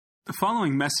The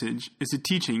following message is a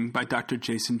teaching by Dr.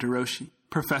 Jason DeRouchie,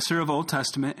 professor of Old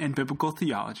Testament and Biblical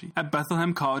Theology at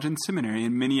Bethlehem College and Seminary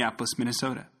in Minneapolis,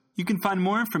 Minnesota. You can find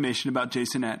more information about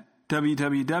Jason at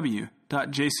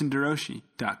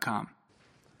www.jasonderouchie.com.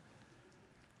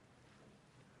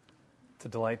 It's a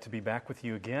delight to be back with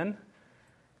you again.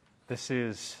 This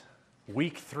is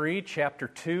week 3, chapter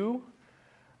 2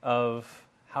 of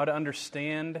How to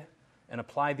Understand and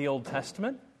Apply the Old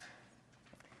Testament.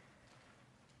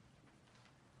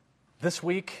 This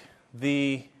week,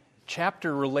 the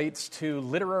chapter relates to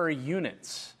literary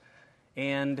units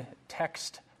and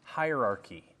text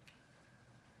hierarchy.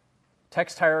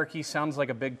 Text hierarchy sounds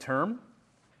like a big term,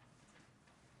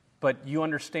 but you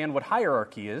understand what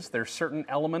hierarchy is. There are certain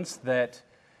elements that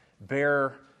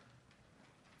bear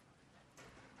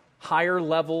higher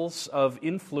levels of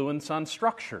influence on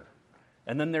structure,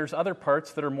 and then there's other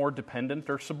parts that are more dependent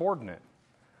or subordinate.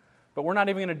 But we're not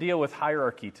even going to deal with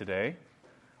hierarchy today.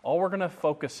 All we're going to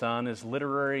focus on is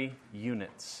literary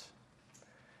units.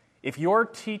 If you're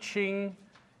teaching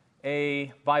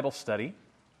a Bible study,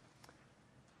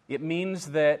 it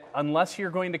means that unless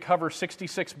you're going to cover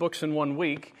 66 books in 1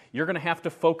 week, you're going to have to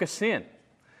focus in.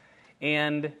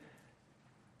 And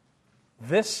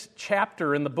this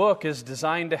chapter in the book is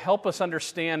designed to help us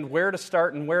understand where to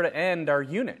start and where to end our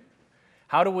unit.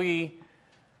 How do we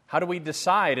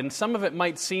decide? And some of it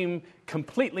might seem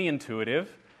completely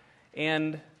intuitive,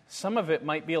 and some of it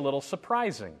might be a little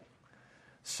surprising.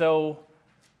 So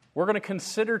we're going to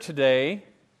consider today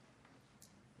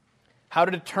how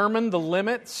to determine the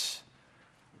limits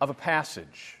of a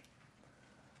passage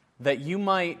that you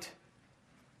might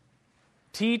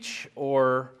teach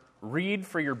or read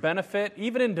for your benefit.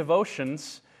 Even in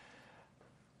devotions,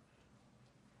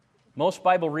 most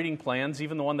Bible reading plans,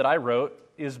 even the one that I wrote,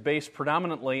 is based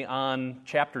predominantly on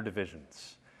chapter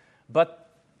divisions.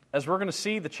 But as we're going to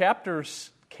see, the chapters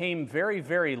came very,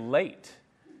 very late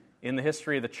in the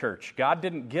history of the church. God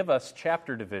didn't give us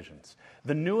chapter divisions.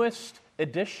 The newest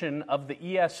edition of the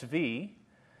ESV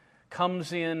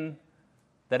comes in,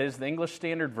 that is the English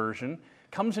Standard Version,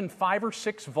 comes in 5 or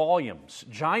 6 volumes,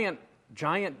 giant,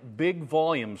 big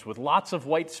volumes with lots of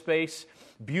white space,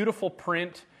 beautiful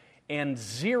print, and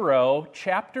 0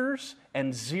 chapters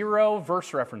and 0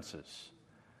 verse references.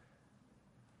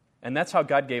 And that's how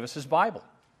God gave us His Bible.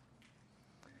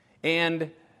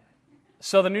 And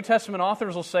so the New Testament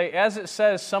authors will say, as it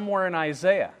says somewhere in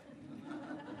Isaiah.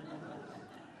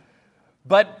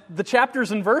 But the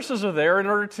chapters and verses are there in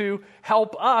order to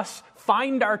help us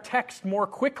find our text more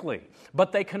quickly.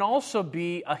 But they can also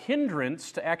be a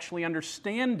hindrance to actually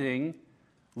understanding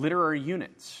literary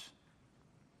units.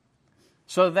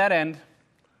 So to that end,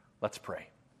 let's pray.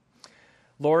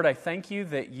 Lord, I thank you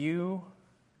that you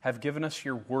have given us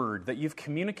your word, that you've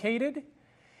communicated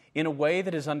in a way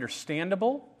that is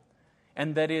understandable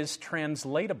and that is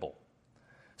translatable,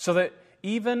 so that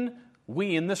even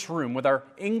we in this room with our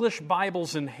English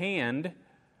Bibles in hand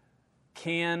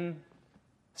can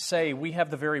say we have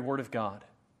the very Word of God.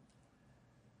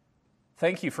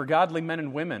 Thank you for godly men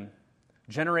and women,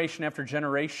 generation after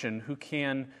generation, who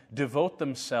can devote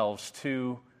themselves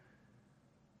to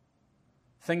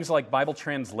things like Bible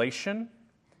translation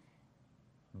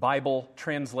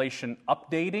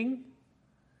updating,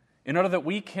 in order that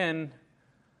we can,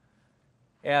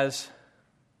 as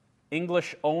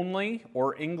English-only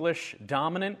or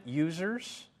English-dominant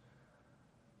users,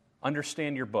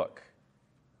 understand your book.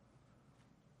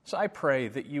 So I pray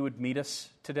that you would meet us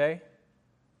today.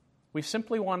 We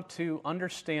simply want to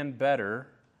understand better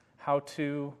how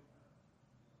to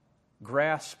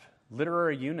grasp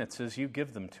literary units as you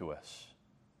give them to us.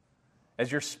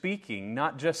 As you're speaking,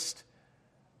 not just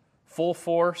full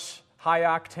force, high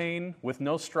octane, with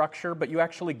no structure, but you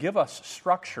actually give us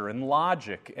structure and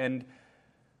logic and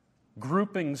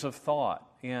groupings of thought.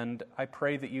 And I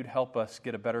pray that you'd help us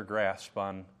get a better grasp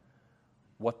on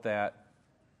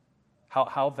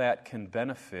how that can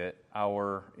benefit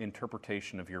our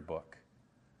interpretation of your book.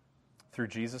 Through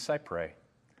Jesus I pray.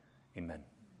 Amen.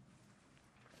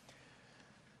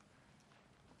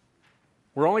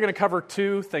 We're only going to cover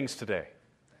 2 things today.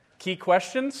 Key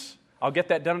questions. I'll get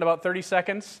that done in about 30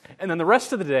 seconds. And then the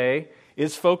rest of the day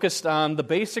is focused on the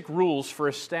basic rules for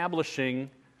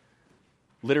establishing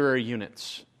literary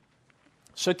units.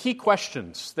 So key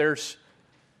questions. There's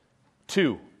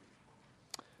 2.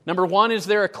 Number 1, is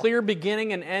there a clear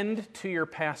beginning and end to your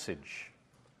passage?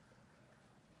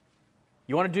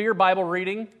 You want to do your Bible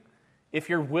reading? If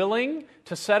you're willing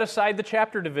to set aside the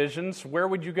chapter divisions, where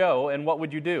would you go and what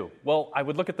would you do? Well, I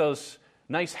would look at those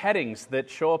nice headings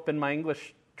that show up in my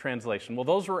English translation. Well,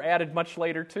 those were added much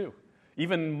later too.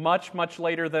 Even much, much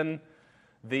later than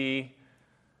the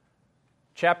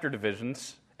chapter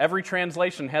divisions, every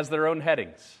translation has their own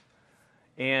headings.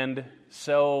 And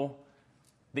so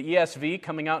the ESV,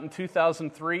 coming out in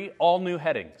 2003, all new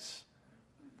headings.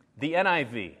 The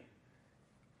NIV,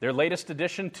 their latest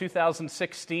edition,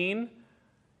 2016,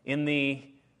 in the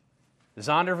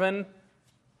Zondervan,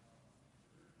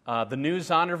 the new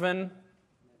Zondervan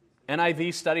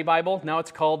NIV Study Bible. Now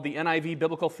it's called the NIV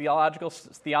Biblical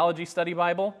Theology Study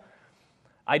Bible.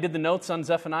 I did the notes on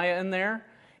Zephaniah in there,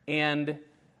 and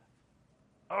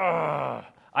I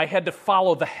had to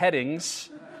follow the headings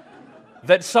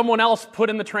that someone else put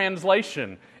in the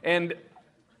translation. And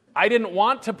I didn't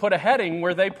want to put a heading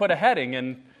where they put a heading.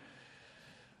 And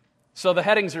so the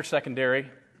headings are secondary,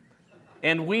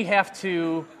 and we have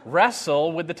to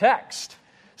wrestle with the text.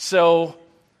 So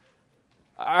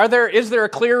is there a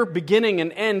clear beginning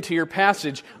and end to your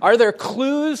passage? Are there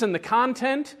clues in the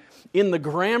content, in the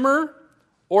grammar,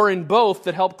 or in both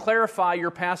that help clarify your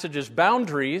passage's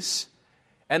boundaries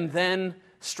and then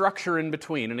structure in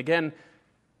between? And again,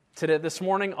 this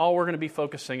morning, all we're going to be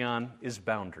focusing on is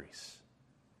boundaries.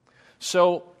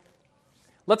 So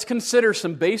let's consider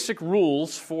some basic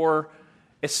rules for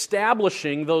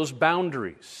establishing those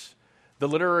boundaries, the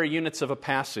literary units of a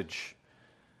passage.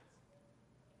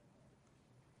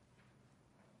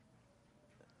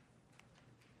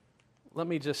 Let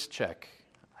me just check.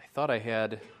 I thought I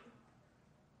had...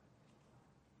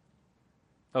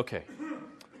 Okay.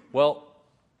 Well,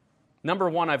 number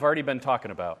one, I've already been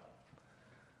talking about.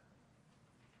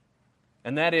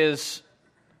 And that is,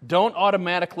 don't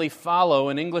automatically follow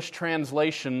in English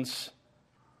translations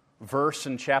verse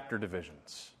and chapter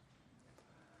divisions.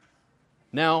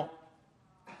 Now,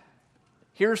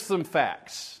 here's some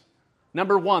facts.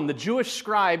 Number one, the Jewish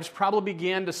scribes probably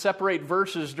began to separate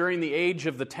verses during the age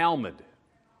of the Talmud.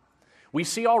 We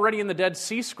see already in the Dead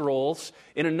Sea Scrolls,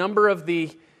 in a number of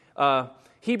the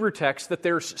Hebrew texts, that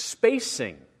there's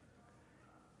spacing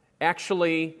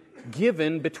actually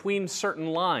given between certain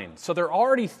lines. So they're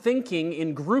already thinking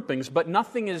in groupings, but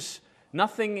nothing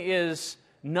is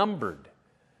numbered.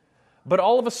 But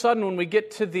all of a sudden, when we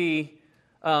get to the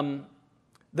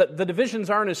divisions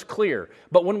aren't as clear.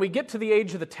 But when we get to the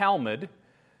age of the Talmud,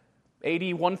 AD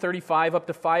 135 up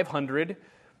to 500,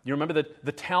 you remember that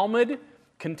the Talmud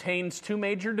contains two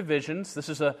major divisions. This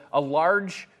is a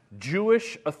large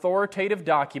Jewish authoritative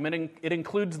document. It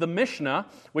includes the Mishnah,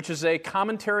 which is a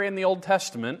commentary on the Old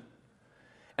Testament,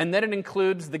 and then it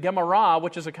includes the Gemara,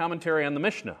 which is a commentary on the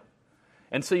Mishnah.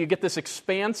 And so you get this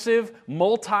expansive,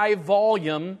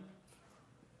 multi-volume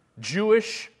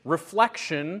Jewish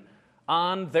reflection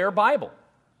on their Bible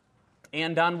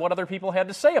and on what other people had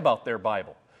to say about their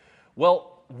Bible.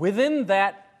 Well, within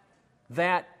that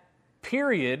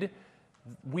period,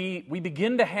 we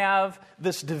begin to have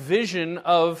this division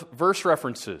of verse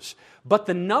references. But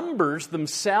the numbers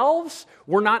themselves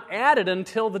were not added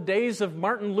until the days of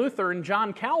Martin Luther and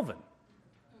John Calvin.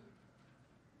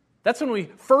 That's when we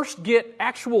first get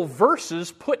actual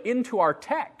verses put into our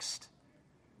text.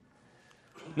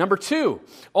 Number two,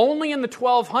 only in the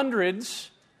 1200s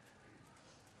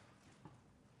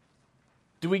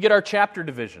do we get our chapter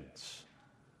divisions.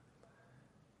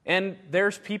 And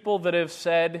there's people that have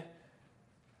said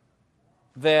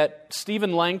that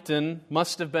Stephen Langton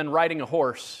must have been riding a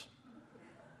horse.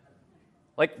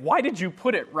 Like, why did you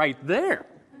put it right there?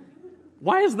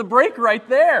 Why is the break right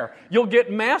there? You'll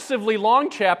get massively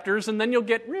long chapters, and then you'll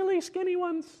get really skinny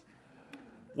ones.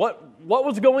 What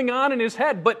was going on in his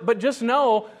head? But just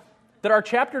know that our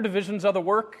chapter divisions are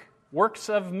the works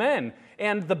of men.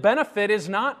 And the benefit is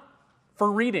not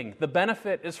for reading. The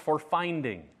benefit is for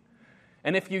finding.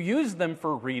 And if you use them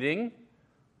for reading,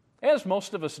 as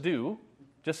most of us do,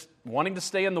 just wanting to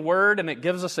stay in the Word, and it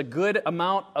gives us a good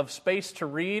amount of space to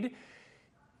read,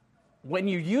 when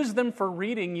you use them for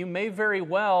reading, you may very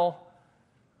well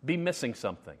be missing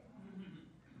something.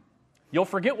 You'll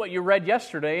forget what you read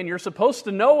yesterday, and you're supposed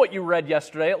to know what you read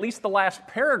yesterday, at least the last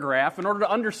paragraph, in order to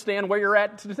understand where you're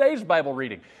at today's Bible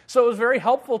reading. So it was very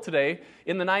helpful today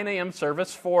in the 9 a.m.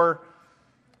 service for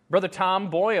Brother Tom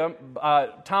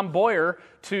Boyer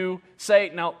to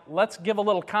say, now let's give a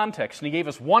little context. And he gave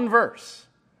us one verse,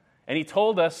 and he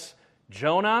told us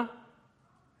Jonah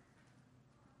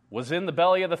was in the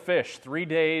belly of the fish 3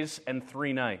 days and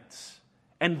 3 nights.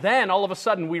 And then all of a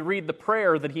sudden we read the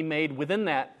prayer that he made within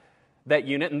that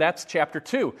unit, and that's chapter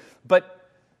 2. But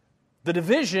the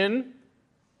division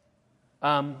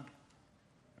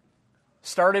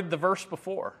started the verse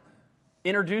before,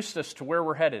 introduced us to where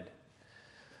we're headed.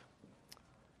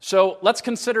 So let's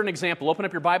consider an example. Open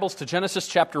up your Bibles to Genesis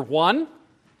chapter 1.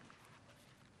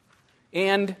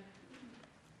 And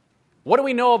What do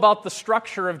we know about the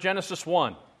structure of Genesis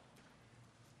 1?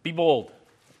 Be bold.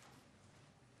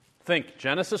 Think,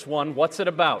 Genesis 1, what's it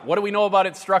about? What do we know about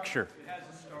its structure? It has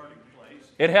a starting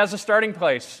place. It has a starting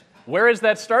place. Where is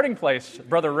that starting place,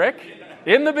 Brother Rick?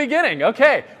 In the beginning.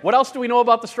 Okay. What else do we know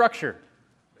about the structure?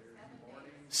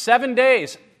 7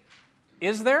 days.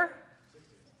 Is there?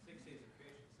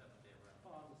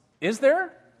 Is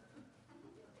there?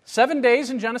 7 days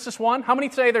in Genesis 1? How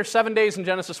many say there's 7 days in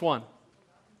Genesis 1?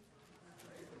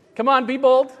 Come on, be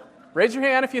bold. Raise your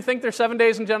hand if you think there's 7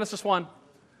 days in Genesis 1.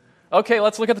 Okay,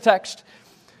 let's look at the text.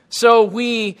 So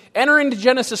we enter into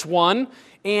Genesis 1,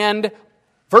 and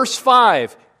verse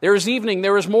 5, there was evening,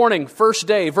 there was morning, first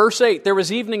day. Verse 8, there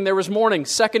was evening, there was morning,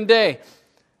 second day.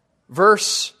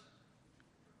 Verse,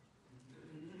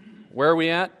 where are we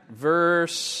at?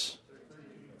 Verse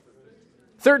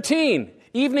 13,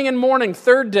 evening and morning,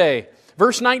 third day.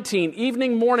 Verse 19,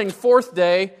 evening, morning, fourth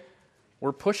day.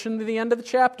 We're pushing to the end of the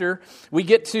chapter. We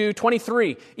get to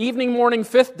 23, evening, morning,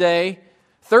 fifth day.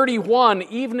 31,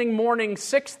 evening, morning,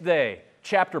 sixth day.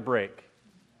 Chapter break.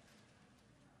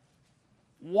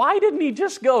 Why didn't he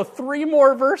just go 3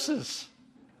 more verses?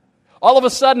 All of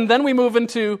a sudden, then we move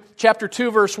into chapter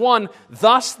 2, verse 1.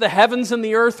 Thus the heavens and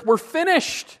the earth were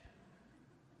finished.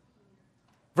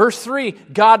 Verse 3,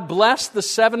 God blessed the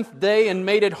seventh day and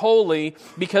made it holy,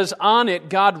 because on it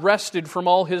God rested from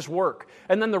all His work.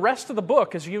 And then the rest of the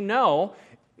book, as you know,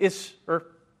 is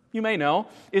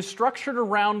structured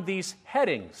around these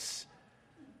headings,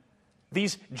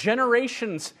 these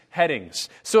generations headings.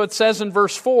 So it says in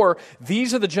verse 4,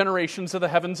 these are the generations of the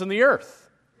heavens and the earth.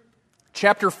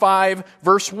 Chapter 5,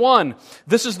 verse 1,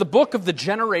 this is the book of the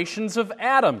generations of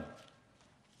Adam.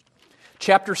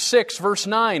 Chapter 6, verse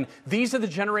 9, these are the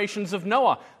generations of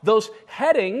Noah. Those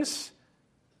headings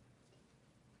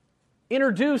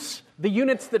introduce the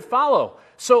units that follow.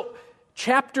 So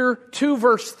chapter 2,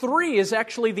 verse 3 is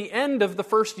actually the end of the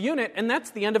first unit, and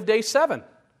that's the end of day 7.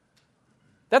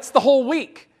 That's the whole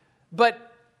week.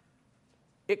 But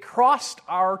it crossed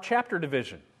our chapter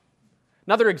division.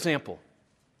 Another example,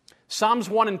 Psalms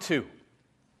 1 and 2.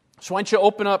 So why don't you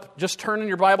open up, just turn in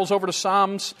your Bibles over to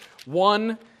Psalms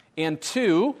 1 and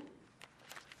 2.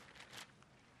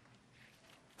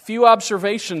 A few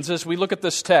observations as we look at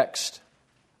this text.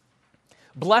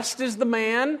 Blessed is the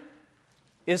man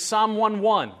is Psalm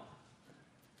 1:1.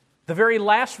 The very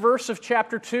last verse of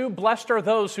chapter 2, blessed are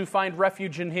those who find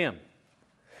refuge in Him.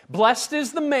 Blessed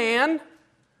is the man,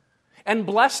 and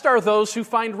blessed are those who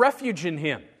find refuge in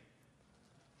Him.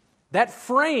 That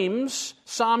frames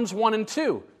Psalms 1 and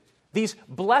 2, these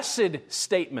blessed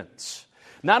statements.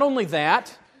 Not only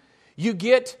that, you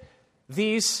get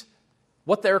these,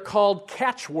 what they're called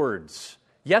catchwords.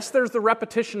 Yes, there's the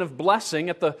repetition of blessing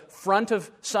at the front of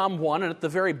Psalm 1 and at the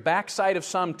very back side of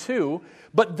Psalm 2,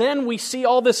 but then we see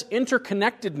all this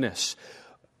interconnectedness.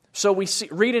 So we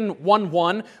read in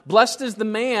 1:1, blessed is the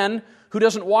man who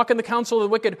doesn't walk in the counsel of the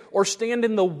wicked or stand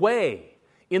in the way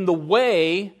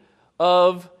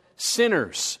of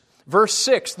sinners. Verse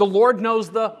 6, the Lord knows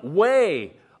the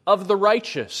way of the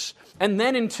righteous. And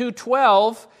then in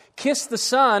 2:12, kiss the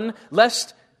Son,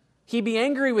 lest He be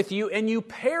angry with you and you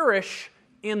perish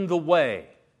in the way.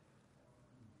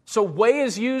 So way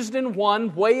is used in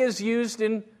 1, way is used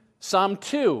in Psalm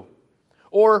 2.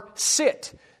 Or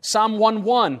sit, Psalm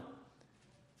 1:1.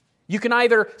 You can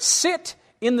either sit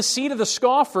in the seat of the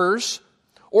scoffers,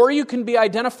 or you can be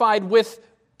identified with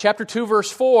chapter 2,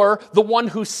 verse 4, the one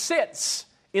who sits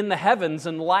in the heavens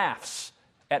and laughs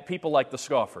at people like the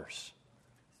scoffers.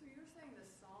 So you're saying the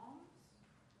Psalms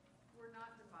were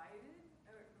not divided?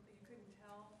 Or you couldn't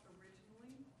tell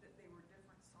originally that they were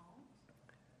different Psalms?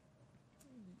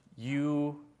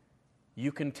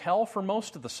 You can tell for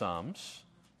most of the Psalms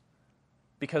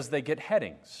because they get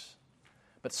headings.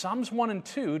 But Psalms 1 and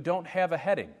 2 don't have a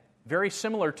heading. Very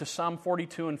similar to Psalm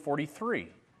 42 and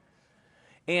 43.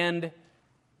 And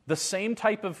the same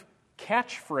type of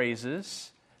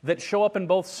catchphrases that show up in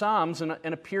both Psalms and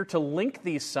appear to link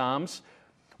these Psalms.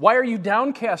 Why are you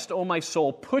downcast, O my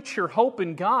soul? Put your hope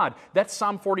in God. That's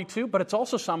Psalm 42, but it's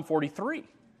also Psalm 43.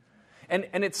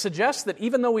 And it suggests that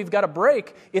even though we've got a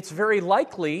break, it's very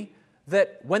likely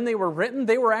that when they were written,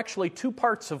 they were actually 2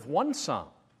 parts of one psalm.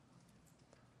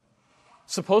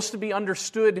 Supposed to be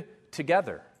understood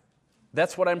together.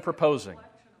 That's what I'm proposing.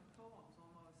 Collection of poems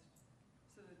almost,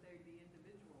 so that they'd be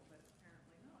individual, but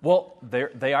apparently not. Well,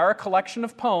 they are a collection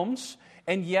of poems,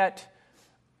 and yet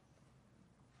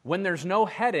when there's no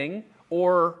heading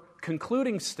or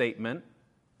concluding statement,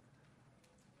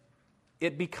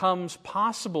 it becomes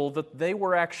possible that they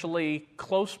were actually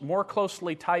more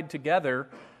closely tied together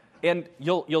And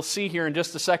you'll see here in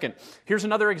just a second. Here's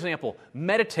another example.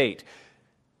 Meditate.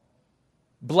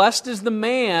 Blessed is the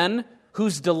man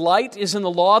whose delight is in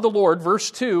the law of the Lord,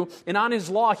 verse 2, and on his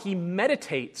law he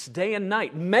meditates day and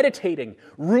night, meditating,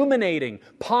 ruminating,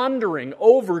 pondering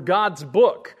over God's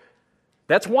book.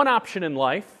 That's one option in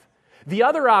life. The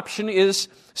other option is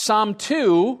Psalm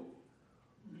 2,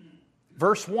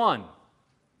 verse 1.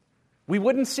 We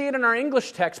wouldn't see it in our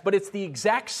English text, but it's the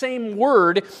exact same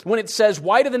word when it says,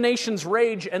 "Why do the nations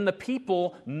rage and the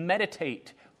people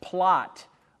meditate, plot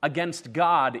against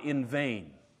God in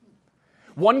vain?"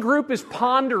 One group is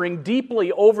pondering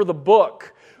deeply over the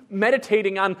book,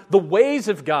 meditating on the ways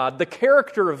of God, the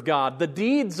character of God, the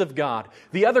deeds of God.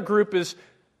 The other group is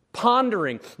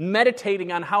pondering,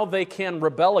 meditating on how they can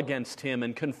rebel against Him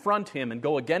and confront Him and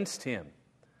go against Him.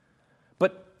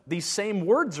 But these same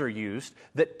words are used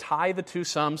that tie the two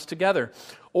Psalms together.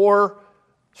 Or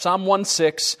Psalm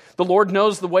 1:6, "The Lord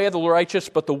knows the way of the righteous,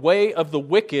 but the way of the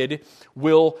wicked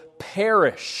will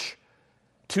perish."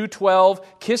 2:12,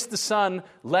 "Kiss the Son,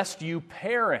 lest you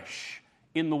perish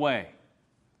in the way."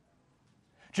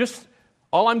 Just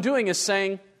all I'm doing is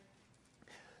saying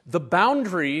the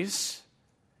boundaries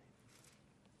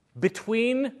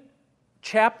between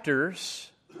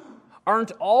chapters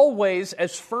aren't always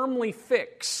as firmly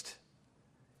fixed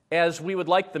as we would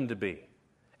like them to be.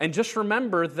 And just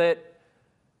remember that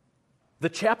the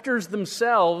chapters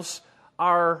themselves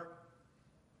are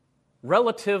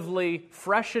relatively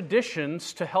fresh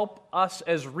additions to help us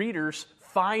as readers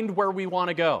find where we want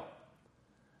to go.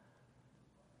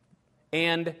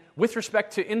 And with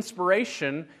respect to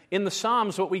inspiration, in the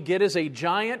Psalms, what we get is a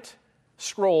giant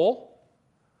scroll,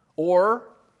 or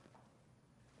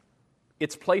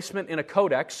its placement in a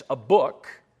codex, a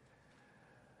book.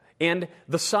 And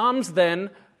the Psalms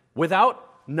then,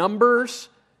 without numbers,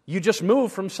 you just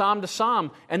move from Psalm to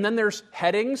Psalm. And then there's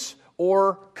headings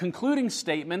or concluding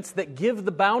statements that give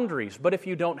the boundaries. But if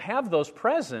you don't have those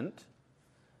present,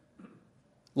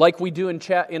 like we do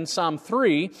in Psalm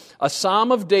 3, a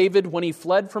psalm of David when he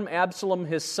fled from Absalom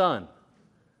his son.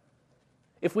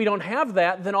 If we don't have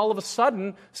that, then all of a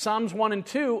sudden, Psalms 1 and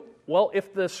 2, well,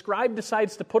 if the scribe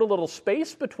decides to put a little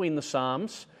space between the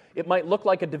Psalms, it might look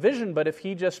like a division, but if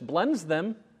he just blends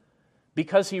them,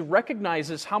 because he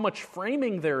recognizes how much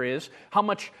framing there is, how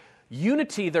much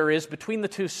unity there is between the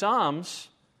two Psalms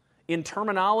in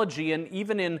terminology and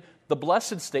even in the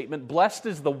blessed statement. Blessed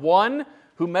is the one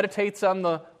who meditates on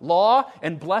the law,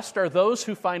 and blessed are those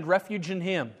who find refuge in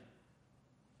Him.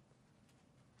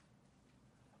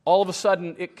 All of a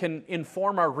sudden, it can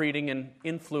inform our reading and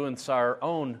influence our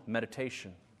own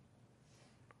meditation.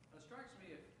 It strikes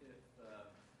me if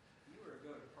you were to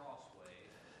go to Crossway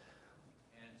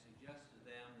and suggest to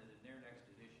them that in their next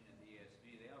edition of the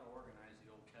ESV, they ought to organize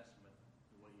the Old Testament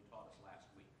the way you taught us last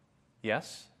week.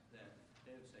 Yes? Then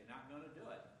they would say, not going to do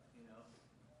it. You know,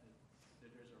 that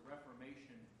there's a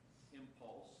Reformation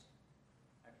impulse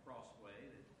at Crossway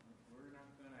that we're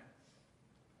not going to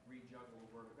rejuggle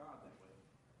the Word of God that way.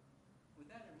 With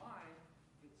that in mind,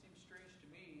 it seems strange to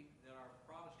me that our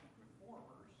Protestant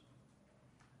reformers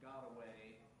got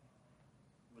away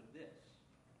with this,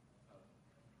 of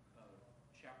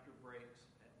chapter breaks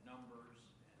and numbers,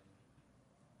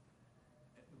 and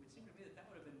it would seem to me that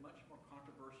would have been much more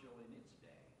controversial in its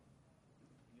day.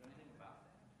 You know anything about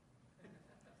that?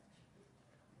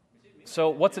 So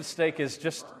what's at stake is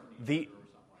just the... I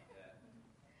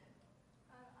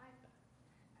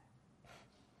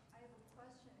have a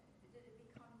question. Did it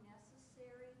become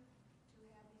necessary to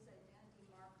have these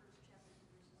identity markers, chapters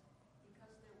and verses,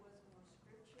 because there was more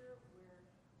scripture where,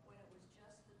 when it was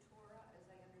just the Torah, as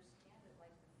I understand it,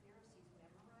 like the Pharisees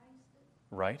memorized it?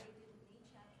 Right. They didn't need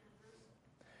chapter and verse.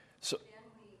 So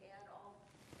Then we add all...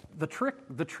 the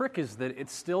trick is that it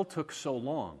still took so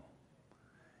long.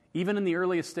 Even in the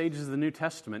earliest stages of the New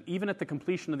Testament, even at the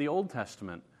completion of the Old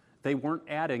Testament, they weren't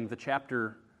adding the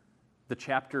chapter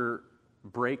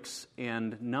breaks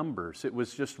and numbers. It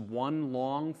was just one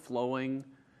long flowing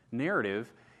narrative,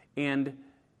 and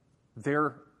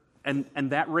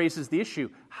that raises the issue: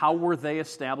 how were they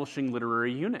establishing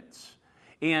literary units?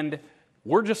 And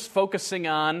we're just focusing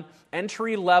on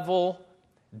entry-level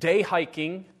day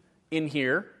hiking in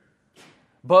here,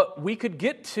 but we could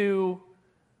get to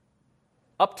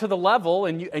up to the level,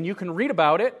 and you can read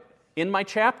about it in my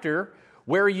chapter,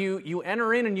 where you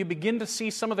enter in and you begin to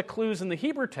see some of the clues in the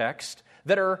Hebrew text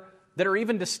that are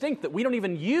even distinct, that we don't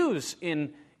even use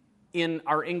in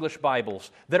our English Bibles,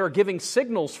 that are giving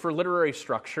signals for literary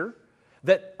structure,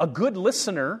 that a good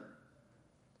listener,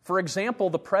 for example,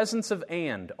 the presence of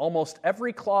and. Almost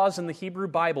every clause in the Hebrew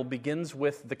Bible begins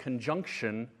with the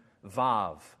conjunction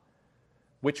vav.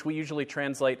 which we usually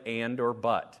translate and or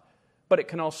but it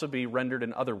can also be rendered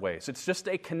in other ways. It's just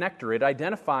a connector. It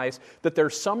identifies that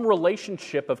there's some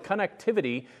relationship of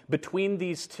connectivity between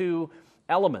these two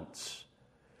elements.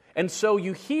 And so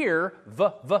you hear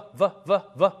the,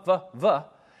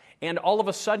 and all of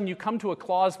a sudden you come to a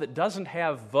clause that doesn't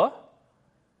have the,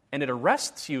 and it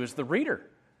arrests you as the reader.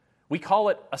 We call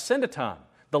it a syndeton,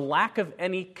 the lack of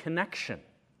any connection.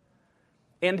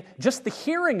 And just the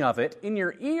hearing of it in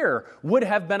your ear would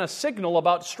have been a signal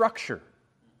about structure.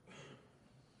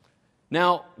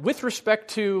 Now, with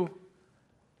respect to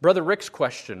Brother Rick's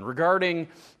question regarding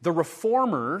the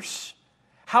Reformers,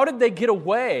 how did they get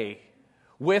away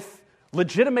with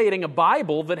legitimating a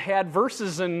Bible that had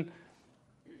verses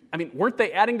weren't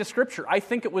they adding to Scripture? I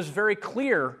think it was very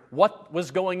clear what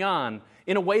was going on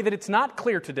in a way that it's not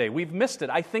clear today. We've missed it.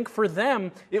 I think for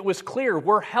them, it was clear.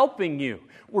 We're helping you.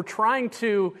 We're trying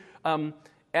to,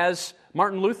 as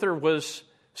Martin Luther was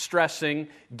stressing,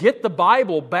 get the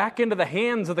Bible back into the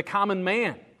hands of the common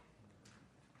man.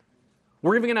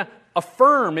 We're even going to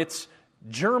affirm its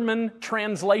German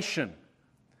translation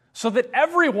so that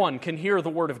everyone can hear the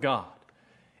Word of God.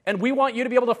 And we want you to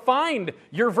be able to find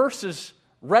your verses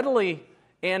readily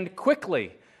and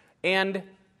quickly. And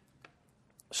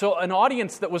so an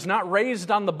audience that was not raised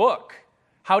on the book,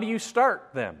 how do you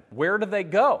start them? Where do they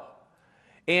go?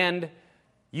 And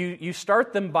you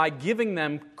start them by giving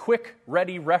them quick,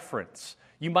 ready reference.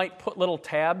 You might put little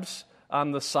tabs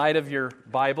on the side of your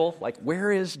Bible, like,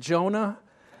 where is Jonah?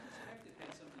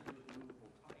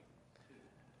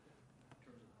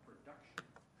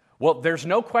 Well, there's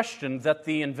no question that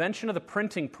the invention of the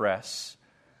printing press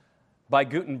by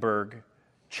Gutenberg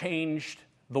changed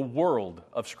the world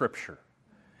of Scripture.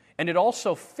 And it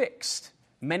also fixed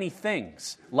many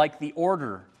things, like the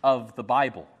order of the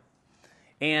Bible.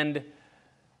 And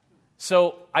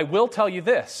so I will tell you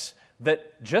this,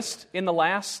 that just in the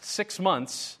last 6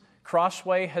 months,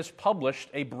 Crossway has published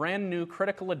a brand new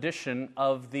critical edition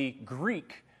of the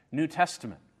Greek New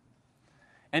Testament.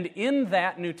 And in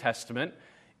that New Testament,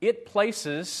 it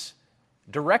places,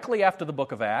 directly after the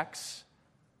book of Acts,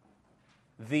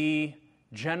 the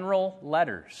general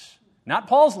letters. Not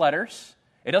Paul's letters.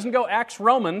 It doesn't go Acts,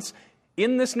 Romans.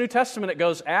 In this New Testament, it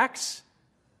goes Acts,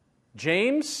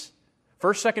 James,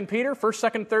 1st, 2nd Peter,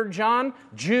 1st, 2nd, 3rd John,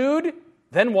 Jude,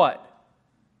 then what?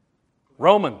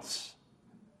 Romans.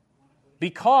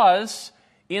 Because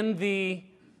in the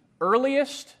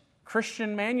earliest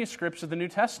Christian manuscripts of the New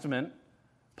Testament,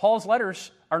 Paul's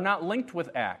letters are not linked with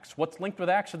Acts. What's linked with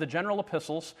Acts are the general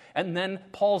epistles, and then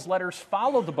Paul's letters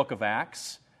follow the book of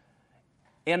Acts,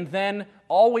 and then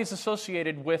always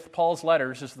associated with Paul's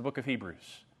letters is the book of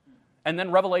Hebrews. And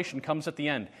then Revelation comes at the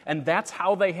end. And that's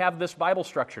how they have this Bible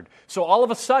structured. So all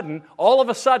of a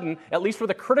sudden, at least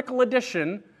with a critical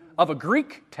edition of a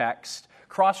Greek text,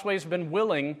 Crossway's been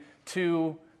willing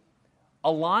to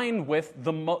align with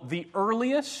the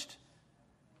earliest.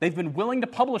 They've been willing to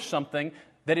publish something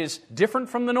that is different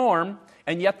from the norm,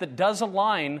 and yet that does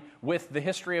align with the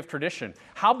history of tradition.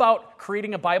 How about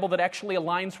creating a Bible that actually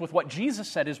aligns with what Jesus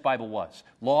said his Bible was?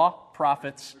 Law,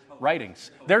 prophets, writings.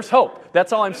 There's hope.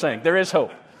 That's all I'm saying. There is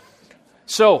hope.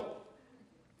 So,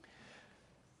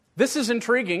 this is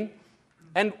intriguing,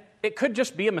 and it could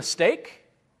just be a mistake,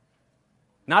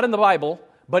 not in the Bible,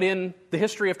 but in the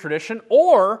history of tradition,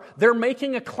 or they're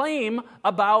making a claim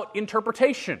about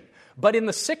interpretation. But in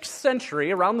the 6th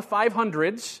century, around the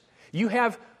 500s, you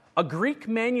have a Greek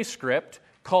manuscript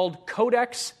called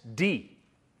Codex D.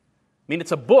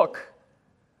 It's a book,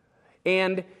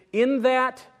 and in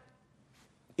that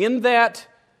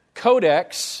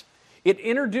codex, it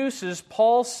introduces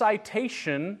Paul's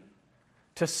citation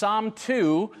to Psalm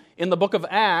 2 in the book of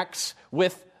Acts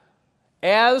with,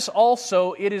 as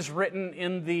also it is written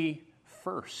in the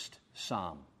first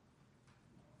psalm.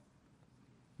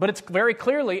 But it's very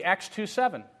clearly Acts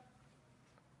 2:7.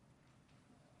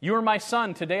 You are my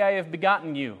son, today I have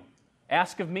begotten you.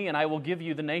 Ask of me and I will give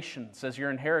you the nations as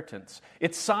your inheritance.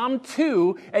 It's Psalm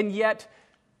 2, and yet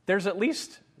there's at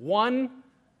least one,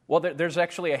 there's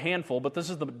actually a handful, but this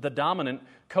is the dominant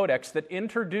codex that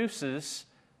introduces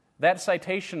that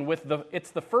citation with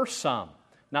it's the first psalm,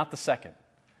 not the second.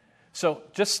 So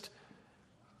just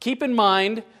keep in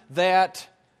mind that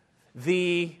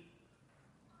the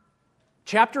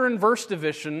chapter and verse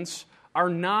divisions are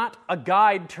not a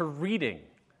guide to reading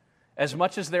as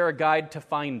much as they're a guide to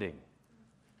finding.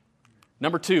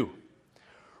 Number 2,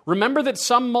 remember that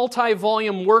some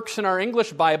multi-volume works in our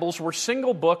English Bibles were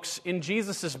single books in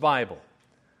Jesus' Bible.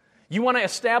 You want to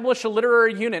establish a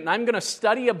literary unit, and I'm going to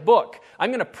study a book.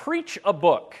 I'm going to preach a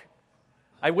book.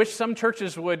 I wish some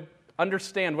churches would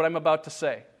understand what I'm about to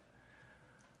say.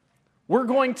 we're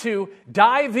going to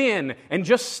dive in and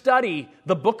just study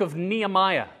the book of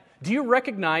Nehemiah. Do you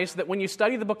recognize that when you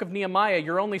study the book of Nehemiah,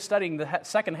 you're only studying the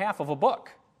second half of a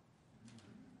book?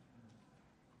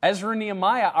 Ezra and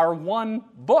Nehemiah are one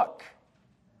book,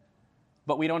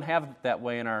 but we don't have it that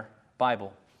way in our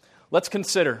Bible. Let's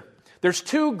consider. There's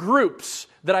two groups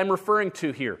that I'm referring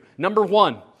to here. Number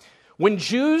one, when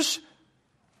Jews,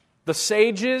 the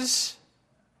sages,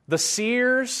 the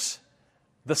seers,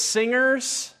 the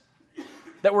singers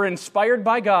that were inspired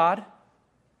by God,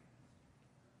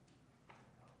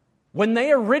 when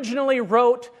they originally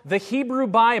wrote the Hebrew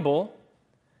Bible,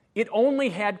 it only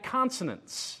had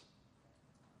consonants.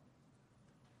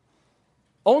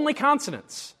 Only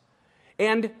consonants.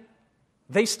 And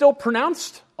they still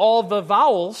pronounced all the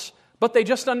vowels, but they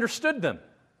just understood them.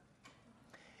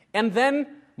 And then,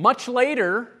 much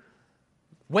later,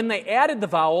 when they added the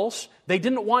vowels, they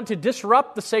didn't want to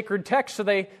disrupt the sacred text, so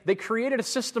they created a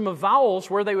system of vowels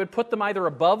where they would put them either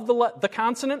above the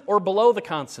consonant or below the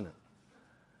consonant.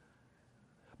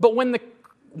 But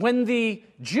when the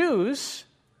Jews,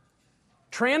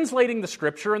 translating the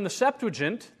Scripture in the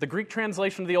Septuagint, the Greek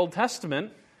translation of the Old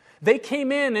Testament, they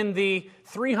came in the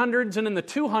 300s and in the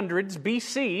 200s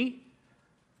BC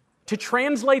to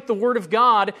translate the Word of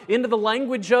God into the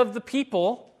language of the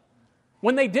people.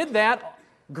 When they did that,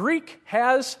 Greek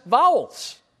has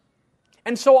vowels.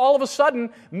 And so all of a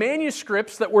sudden,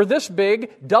 manuscripts that were this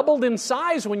big doubled in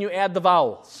size when you add the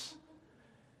vowels.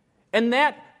 And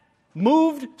that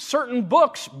moved certain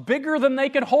books bigger than they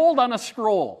could hold on a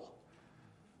scroll.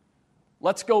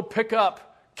 Let's go pick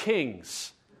up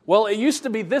Kings. Well, it used to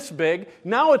be this big.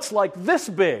 Now it's like this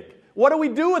big. What do we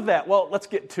do with that? Well, let's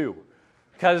get two.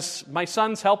 Because my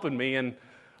son's helping me, and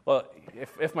well,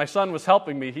 if my son was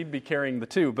helping me, he'd be carrying the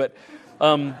two. But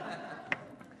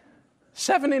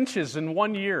 7 inches in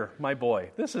 1 year, my boy.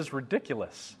 This is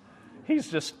ridiculous. He's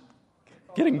just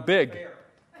getting big.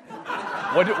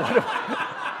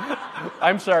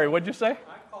 I'm sorry, what'd you say? I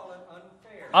call it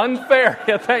unfair. Unfair.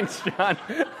 Yeah, thanks, John.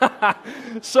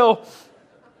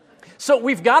 So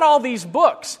we've got all these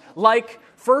books, like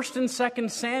 1st and 2nd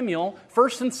Samuel,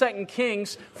 1st and 2nd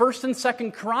Kings, 1st and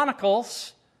 2nd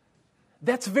Chronicles.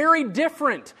 That's very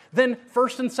different than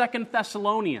 1st and 2nd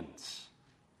Thessalonians.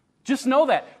 Just know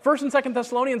that. 1st and 2nd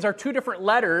Thessalonians are 2 different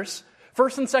letters.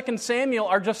 1st and 2nd Samuel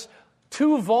are just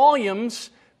 2 volumes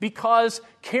because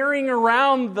carrying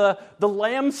around the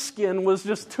lambskin was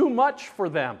just too much for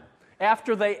them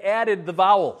after they added the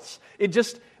vowels. It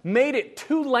just made it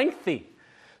too lengthy.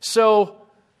 So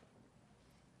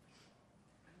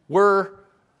we're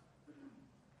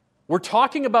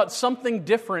talking about something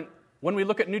different when we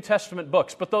look at New Testament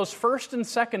books. But those 1st and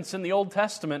 2nds in the Old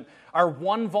Testament are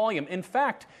 1 volume. In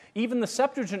fact, even the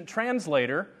Septuagint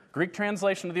translator, Greek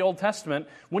translation of the Old Testament,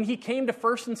 when he came to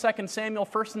 1st and 2nd Samuel,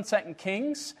 1st and 2nd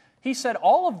Kings, he said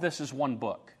all of this is 1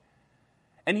 book.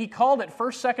 And he called it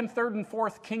 1st, 2nd, 3rd, and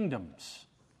 4th kingdoms.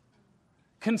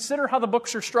 Consider how the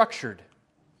books are structured.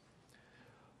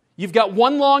 You've got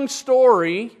 1 long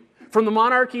story from the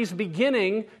monarchy's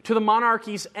beginning to the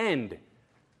monarchy's end.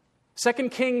 2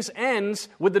 Kings ends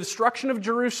with the destruction of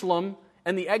Jerusalem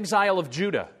and the exile of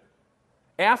Judah,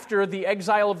 after the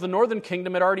exile of the northern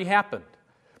kingdom had already happened.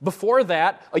 Before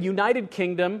that, a united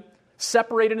kingdom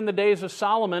separated in the days of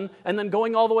Solomon, and then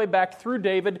going all the way back through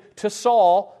David to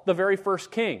Saul, the very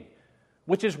first king,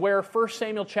 which is where 1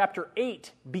 Samuel chapter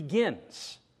 8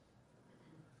 begins.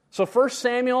 So 1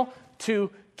 Samuel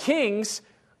to Kings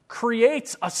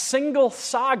creates a single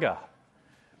saga,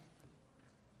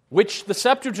 which the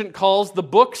Septuagint calls the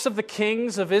books of the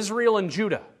kings of Israel and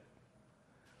Judah.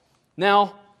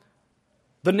 Now,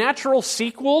 the natural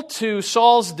sequel to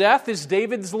Saul's death is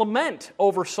David's lament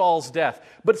over Saul's death.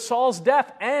 But Saul's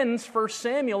death ends 1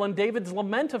 Samuel, and David's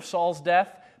lament of Saul's death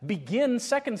begins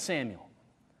 2 Samuel.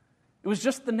 It was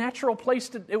just the natural place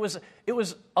to... It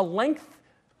was a length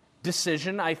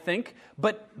decision, I think,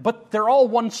 but they're all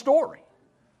one story.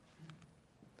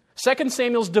 2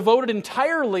 Samuel's devoted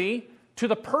entirely to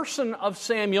the person of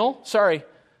Samuel. Sorry,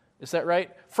 is that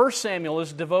right? 1 Samuel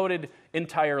is devoted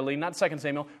entirely, not 2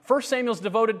 Samuel. 1 Samuel is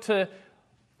devoted to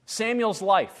Samuel's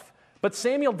life. But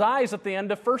Samuel dies at the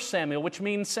end of 1 Samuel, which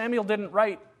means Samuel didn't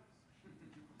write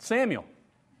Samuel.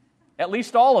 At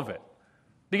least all of it.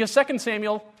 Because 2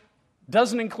 Samuel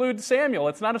doesn't include Samuel.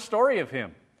 It's not a story of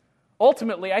him.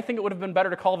 Ultimately, I think it would have been better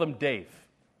to call them Dave.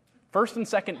 1st and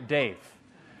 2nd Dave.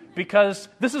 Because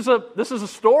this is a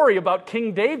story about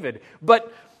King David.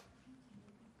 But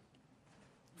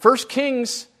 1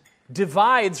 Kings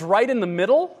divides right in the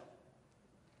middle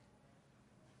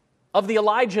of the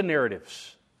Elijah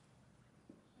narratives.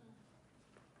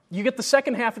 you get the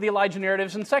second half of the Elijah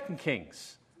narratives in 2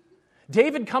 Kings.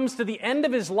 David comes to the end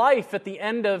of his life at the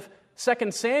end of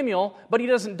 2 Samuel, but he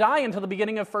doesn't die until the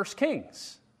beginning of 1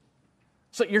 Kings.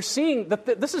 So you're seeing that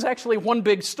this is actually one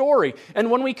big story.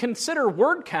 And when we consider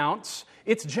word counts,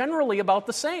 it's generally about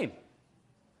the same.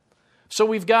 So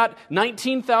we've got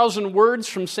 19,000 words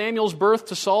from Samuel's birth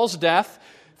to Saul's death,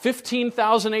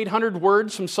 15,800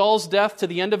 words from Saul's death to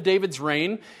the end of David's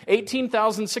reign,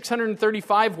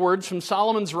 18,635 words from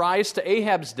Solomon's rise to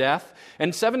Ahab's death,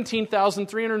 and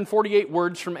 17,348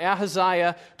 words from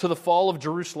Ahaziah to the fall of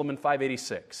Jerusalem in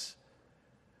 586.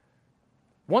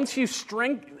 Once you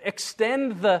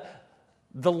extend the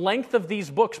length of these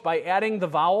books by adding the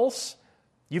vowels,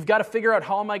 you've got to figure out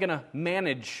how am I going to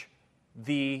manage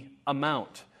the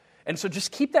amount. And so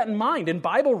just keep that in mind. In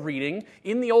Bible reading,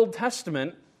 in the Old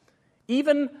Testament,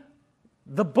 even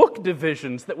the book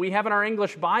divisions that we have in our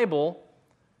English Bible,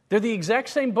 they're the exact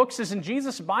same books as in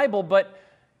Jesus' Bible, but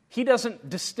he doesn't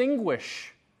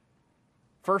distinguish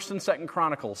 1st and 2nd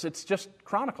Chronicles. It's just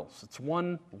Chronicles. It's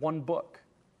one book.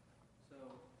 So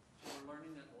we're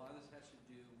learning that a lot of this has to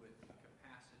do with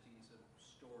capacities of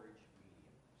storage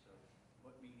medium. So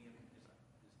what medium is the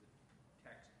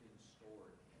text being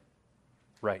stored in?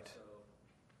 Right. So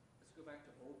let's go back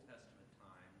to Old Testament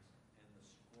times and the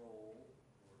scroll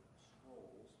or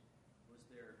scrolls. Were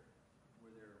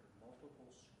there multiple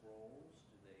scrolls?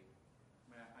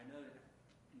 I know that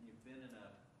you've been in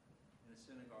a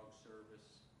synagogue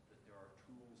service that there are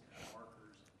tools and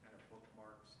markers and kind of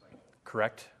bookmarks like.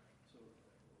 Correct. So,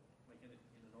 like in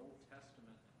an Old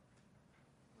Testament,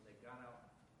 when they got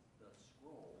out the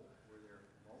scroll, were there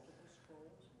multiple scrolls?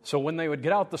 So when they would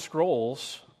get out the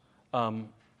scrolls,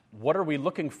 what are we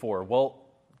looking for? Well,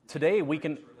 today we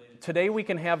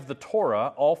can have the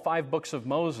Torah, all 5 books of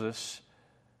Moses,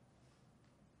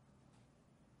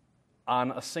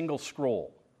 on a single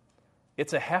scroll.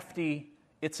 It's a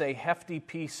hefty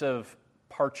piece of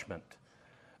parchment,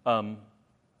 and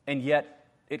yet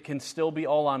it can still be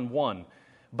all on one.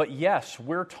 But yes,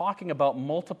 we're talking about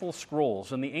multiple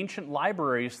scrolls, and the ancient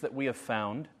libraries that we have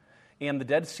found, and the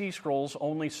Dead Sea Scrolls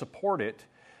only support it.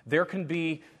 There can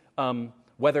be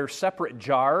whether separate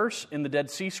jars in the Dead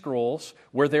Sea Scrolls,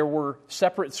 where there were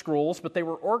separate scrolls, but they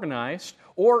were organized,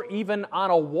 or even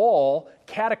on a wall,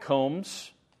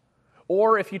 catacombs,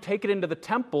 or if you take it into the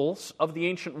temples of the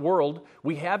ancient world,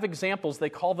 we have examples, they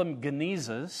call them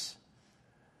genizas,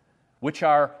 which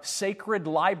are sacred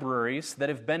libraries that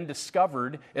have been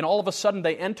discovered, and all of a sudden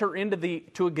they enter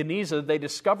to a geniza, they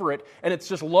discover it, and it's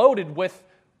just loaded with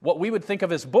what we would think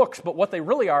of as books, but what they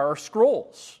really are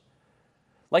scrolls.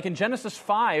 Like in Genesis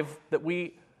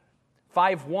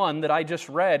 5:1 that I just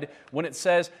read, when it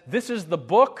says, this is the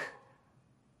book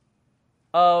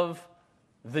of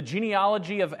the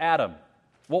genealogy of Adam.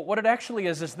 Well, what it actually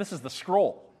is this is the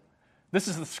scroll. This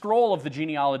is the scroll of the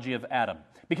genealogy of Adam.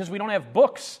 Because we don't have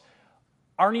books,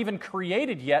 aren't even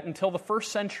created yet until the 1st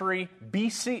century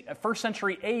BC, 1st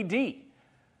century AD.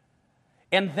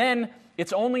 And then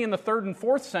it's only in the 3rd and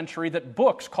 4th century that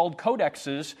books called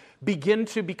codexes begin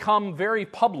to become very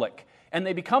public. And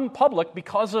they become public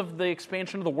because of the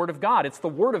expansion of the Word of God. It's the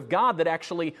Word of God that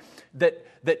actually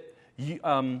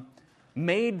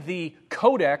made the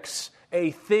codex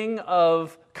a thing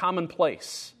of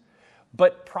commonplace.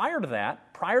 But prior to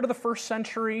that, prior to the 1st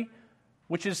century,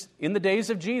 which is in the days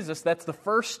of Jesus, that's the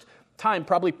first time,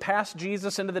 probably past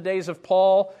Jesus into the days of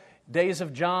Paul, days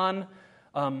of John.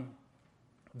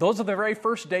 Those are the very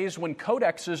first days when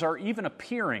codexes are even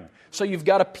appearing. So you've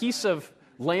got a piece of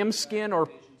lambskin or...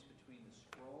 Divisions between the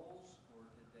scrolls, or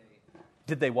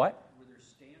Did they what? were there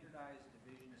standardized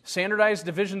divisions? Standardized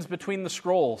divisions between the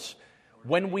scrolls.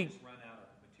 When They we... just run out of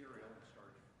material and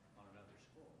start on another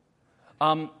scroll.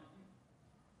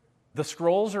 The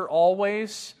scrolls are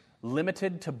always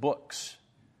limited to books,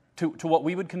 to what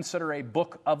we would consider a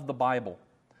book of the Bible.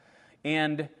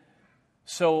 And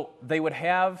so they would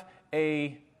have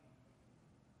a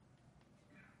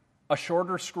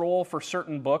shorter scroll for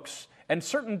certain books, and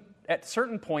at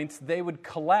certain points they would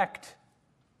collect,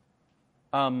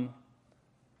 in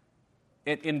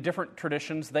different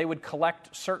traditions, they would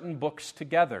collect certain books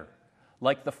together,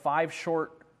 like the 5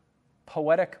 short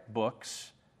poetic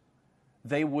books.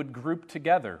 They would group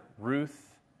together,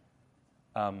 Ruth,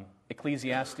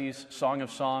 Ecclesiastes, Song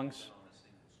of Songs.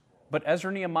 But Ezra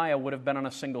and Nehemiah would have been on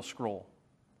a single scroll.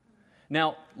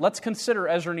 Now, let's consider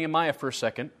Ezra and Nehemiah for a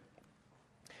second,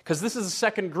 because this is a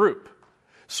second group.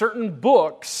 Certain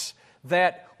books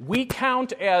that we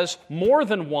count as more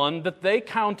than one, that they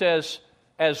count as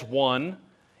one,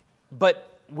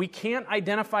 but we can't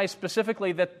identify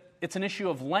specifically that it's an issue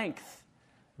of length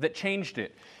that changed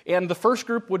it. And the first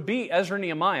group would be Ezra and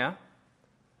Nehemiah.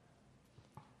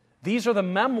 These are the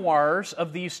memoirs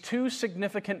of these two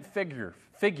significant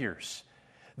figures.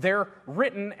 They're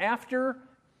written after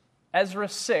Ezra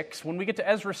 6. When we get to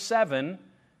Ezra 7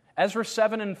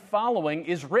 and following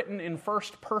is written in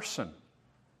first person.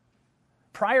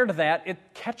 Prior to that, it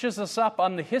catches us up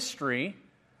on the history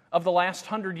of the last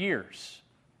 100 years.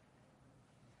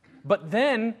 But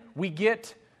then we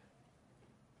get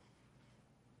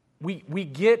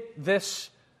this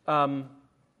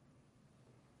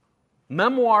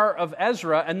memoir of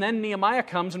Ezra, and then Nehemiah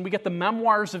comes, and we get the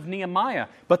memoirs of Nehemiah.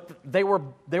 But they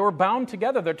were bound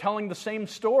together. They're telling the same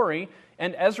story,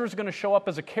 and Ezra's going to show up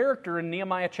as a character in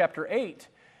Nehemiah chapter 8.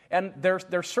 And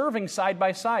they're serving side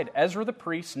by side. Ezra the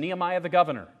priest, Nehemiah the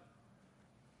governor.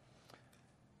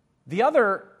 The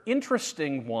other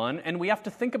interesting one, and we have to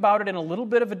think about it in a little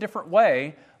bit of a different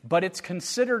way, but it's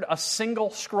considered a single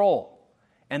scroll,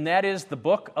 and that is the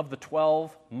book of the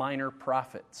 12 minor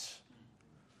prophets.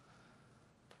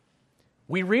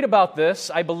 We read about this,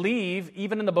 I believe,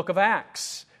 even in the book of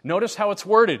Acts. Notice how it's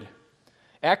worded.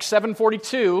 Acts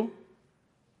 7:42,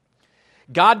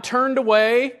 God turned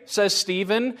away, says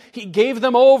Stephen, he gave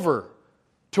them over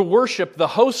to worship the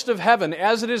host of heaven,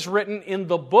 as it is written in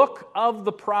the book of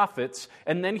the prophets,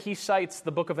 and then he cites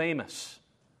the book of Amos.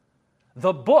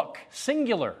 The book,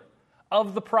 singular,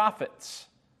 of the prophets.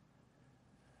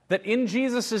 That in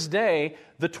Jesus' day,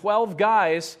 the 12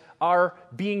 guys are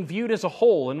being viewed as a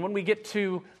whole. And when we get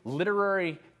to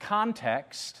literary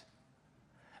context,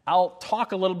 I'll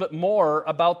talk a little bit more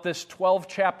about this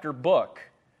 12-chapter book,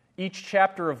 each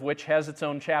chapter of which has its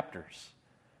own chapters.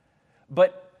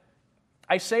 But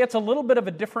I say it's a little bit of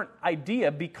a different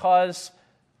idea because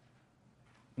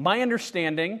my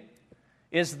understanding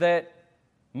is that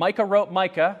Micah wrote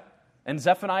Micah, and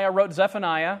Zephaniah wrote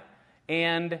Zephaniah,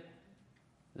 and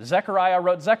Zechariah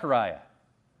wrote Zechariah.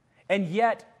 And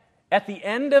yet, at the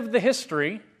end of the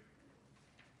history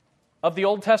of the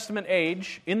Old Testament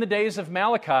age, in the days of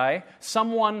Malachi,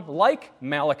 someone like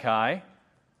Malachi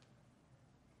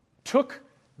took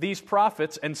these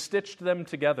prophets and stitched them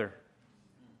together.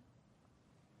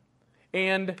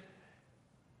 And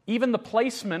even the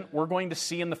placement we're going to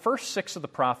see in the first 6 of the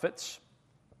prophets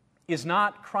is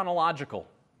not chronological.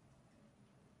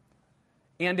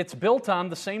 And it's built on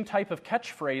the same type of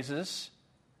catchphrases.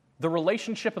 The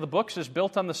relationship of the books is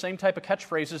built on the same type of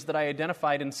catchphrases that I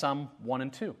identified in Psalm 1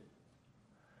 and 2.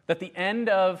 That the end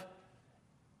of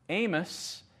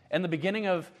Amos and the beginning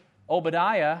of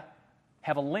Obadiah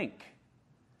have a link.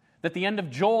 That the end of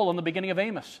Joel and the beginning of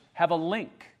Amos have a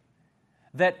link.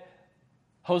 That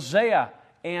Hosea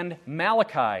and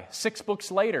Malachi, 6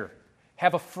 books later,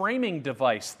 have a framing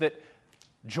device that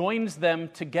joins them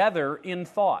together in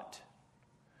thought.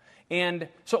 And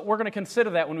so we're going to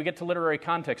consider that when we get to literary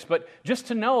context. But just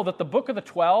to know that the book of the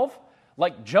 12,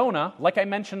 like Jonah, like I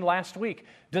mentioned last week,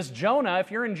 does Jonah,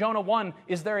 if you're in Jonah 1,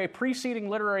 is there a preceding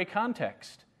literary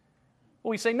context? Well,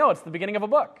 we say, no, it's the beginning of a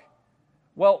book.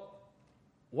 Well,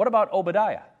 what about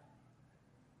Obadiah?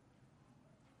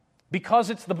 Because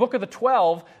it's the book of the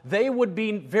 12, they would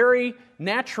be very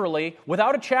naturally,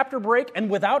 without a chapter break and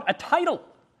without a title.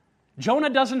 Jonah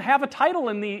doesn't have a title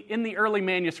in the early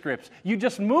manuscripts. You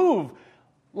just move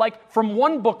like from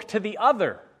one book to the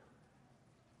other.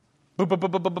 Boo, boo, boo,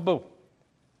 boo, boo, boo, boo.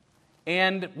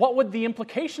 And what would the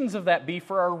implications of that be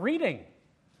for our reading?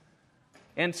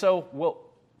 And so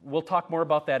we'll talk more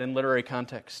about that in literary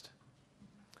context.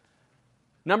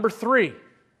 Number 3. So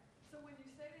when you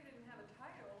say they didn't have a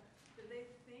title, did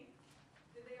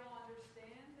they all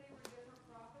understand they were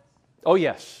different prophets? Oh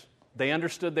yes, they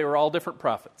understood they were all different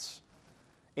prophets.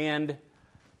 And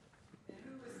who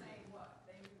was saying what?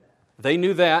 They knew that. They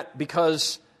knew that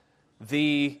because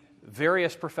the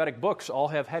various prophetic books all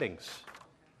have headings.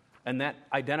 And that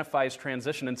identifies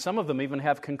transition. And some of them even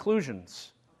have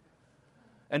conclusions.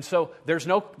 And so there's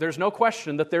no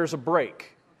question that there's a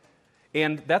break.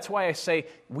 And that's why I say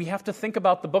we have to think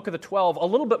about the book of the 12 a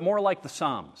little bit more like the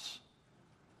Psalms.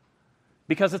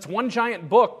 Because it's one giant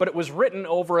book, but it was written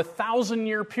over a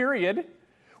 1,000-year period.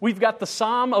 We've got the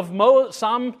Psalms of Moses.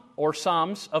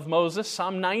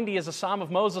 Psalm 90 is a Psalm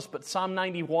of Moses, but Psalm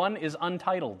 91 is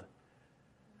untitled.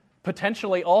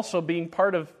 Potentially also being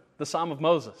part of the Psalm of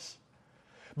Moses.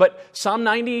 But Psalm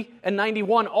 90 and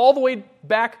 91, all the way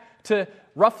back to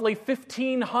roughly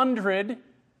 1500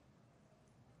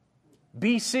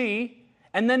 BC,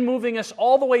 and then moving us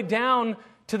all the way down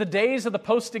to the days of the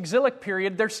post-exilic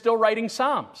period, they're still writing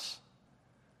Psalms.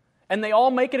 And they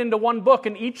all make it into one book,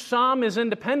 and each psalm is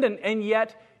independent, and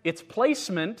yet its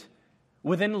placement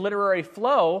within literary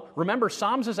flow, remember,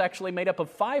 Psalms is actually made up of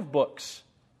 5 books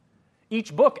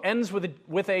Each book ends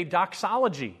with a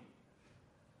doxology.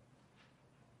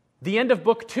 The end of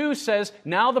book 2 says,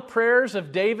 now the prayers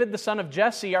of David, the son of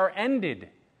Jesse, are ended,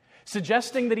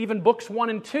 suggesting that even books 1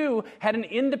 and 2 had an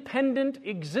independent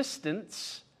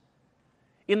existence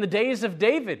in the days of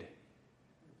David,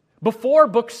 before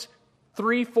books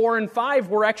 3, 4, and 5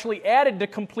 were actually added to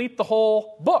complete the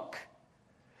whole book.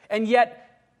 And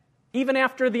yet, even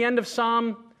after the end of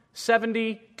Psalm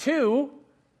 72,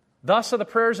 thus are the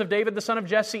prayers of David, the son of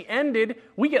Jesse, ended,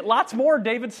 we get lots more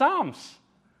David Psalms.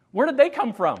 Where did they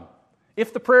come from?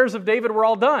 If the prayers of David were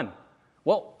all done.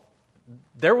 Well,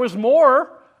 there was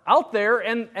more out there,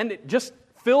 and it just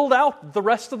filled out the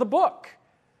rest of the book.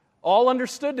 All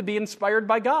understood to be inspired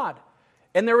by God.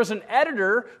 And there was an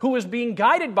editor who was being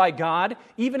guided by God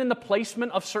even in the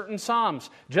placement of certain psalms,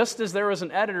 just as there was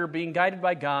an editor being guided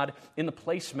by God in the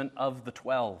placement of the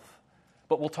 12.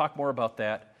 But we'll talk more about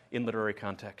that in literary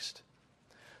context.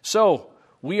 So,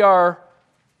 we are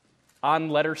on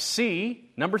letter C,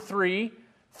 number 3,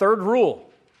 third rule.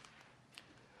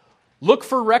 Look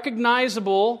for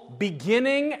recognizable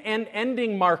beginning and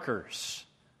ending markers.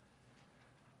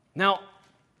 Now,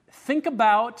 think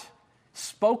about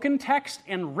spoken text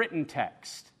and written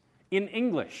text in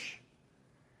English.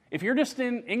 If you're just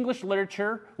in English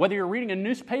literature, whether you're reading a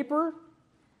newspaper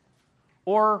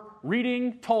or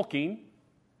reading Tolkien,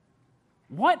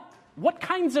 what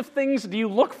kinds of things do you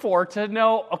look for to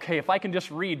know, okay, if I can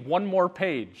just read one more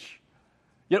page?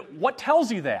 What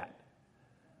tells you that?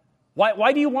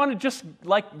 Why do you want to just,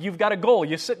 like, you've got a goal.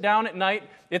 You sit down at night,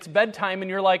 it's bedtime,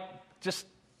 and you're like, just,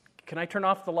 can I turn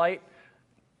off the light?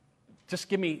 Just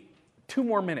give me 2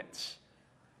 more minutes.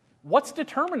 What's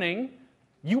determining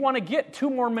you want to get 2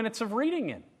 more minutes of reading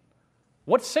in?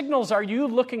 What signals are you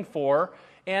looking for,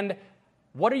 and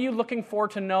what are you looking for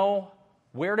to know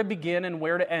where to begin and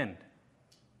where to end?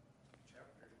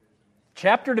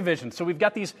 Chapter division. So we've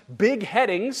got these big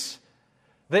headings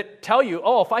that tell you,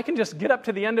 oh, if I can just get up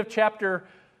to the end of chapter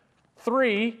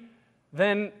 3,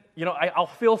 then, I'll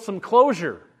feel some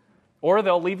closure. Or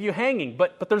they'll leave you hanging.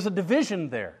 But there's a division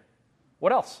there.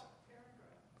 What else?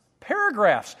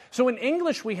 Paragraphs. So in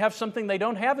English, we have something they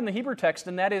don't have in the Hebrew text,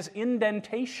 and that is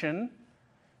indentation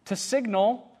to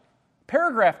signal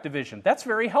paragraph division. That's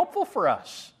very helpful for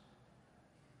us.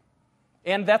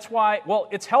 And that's why,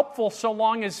 it's helpful so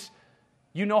long as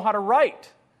you know how to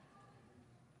write.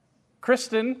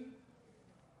 Kristen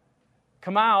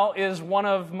Kamau is one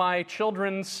of my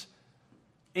children's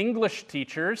English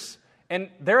teachers, and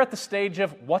they're at the stage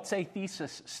of what's a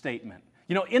thesis statement.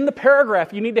 In the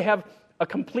paragraph, you need to have a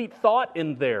complete thought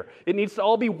in there. It needs to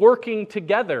all be working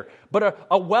together. But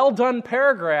a well-done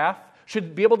paragraph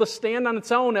should be able to stand on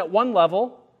its own at one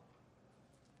level,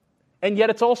 and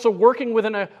yet it's also working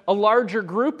within a larger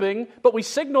grouping, but we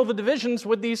signal the divisions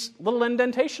with these little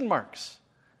indentation marks.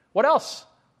 What else?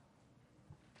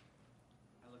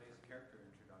 Elevated character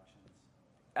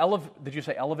introductions. Did you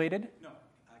say elevated? No,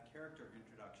 character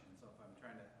introduction. So if I'm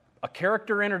trying to... A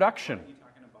character introduction. What are you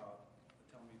talking about?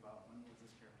 Tell me about when was this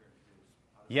character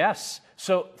introduced? Yes.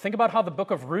 So think about how the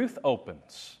book of Ruth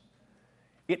opens.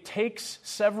 It takes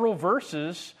several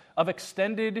verses of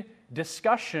extended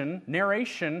discussion,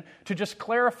 narration, to just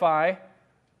clarify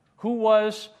who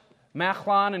was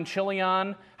Machlon and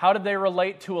Chilion, how did they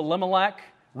relate to Elimelech,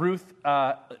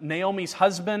 Naomi's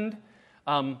husband,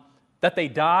 that they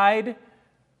died,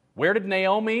 where did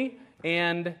Naomi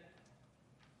and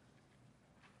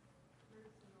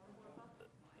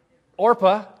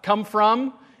Orpah come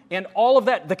from, and all of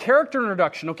that, the character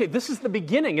introduction. Okay, this is the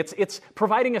beginning. It's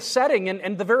providing a setting,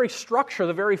 and the very structure,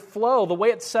 the very flow, the way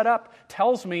it's set up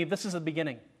tells me this is the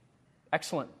beginning.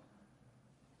 Excellent.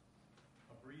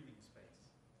 A breathing space.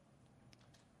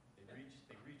 They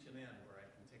reach an end where I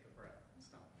can take a breath and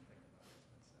stop and think about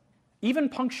it. Even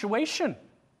punctuation.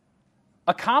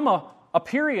 A comma, a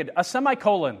period, a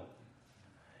semicolon.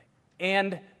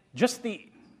 And just a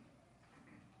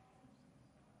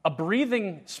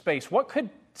breathing space. What could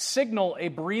signal a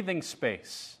breathing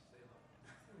space?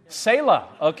 Selah,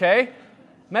 okay?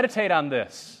 Meditate on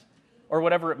this, or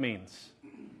whatever it means.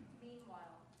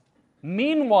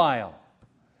 Meanwhile.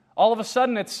 All of a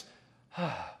sudden it's,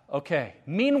 okay,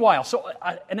 meanwhile. So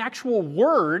an actual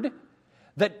word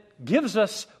that gives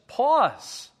us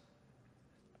pause.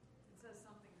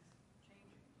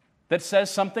 That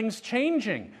says something's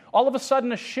changing. All of a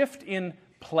sudden a shift in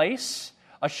place,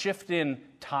 a shift in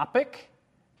topic.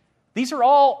 These are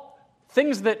all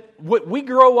things that we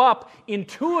grow up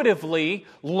intuitively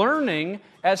learning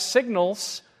as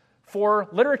signals for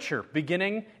literature,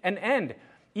 beginning and end.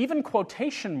 Even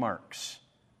quotation marks.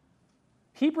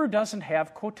 Hebrew doesn't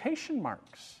have quotation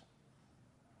marks.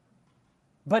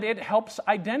 but it helps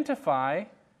identify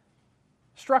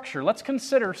structure. Let's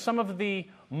consider some of the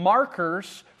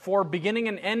markers for beginning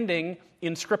and ending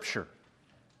in Scripture.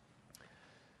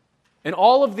 And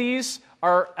all of these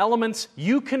are elements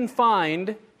you can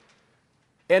find,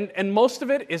 and most of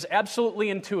it is absolutely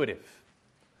intuitive.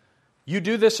 You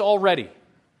do this already.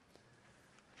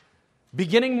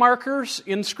 Beginning markers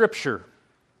in Scripture.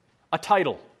 A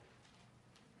title.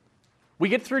 We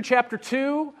get through chapter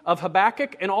 2 of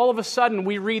Habakkuk, and all of a sudden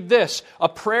we read this, a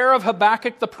prayer of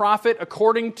Habakkuk the prophet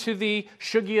according to the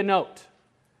Shuggia note.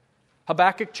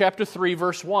 Habakkuk chapter 3,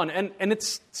 verse 1. And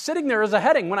it's sitting there as a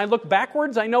heading. When I look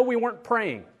backwards, I know we weren't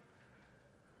praying.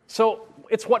 So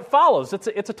it's what follows. It's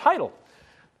a title.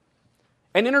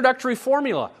 An introductory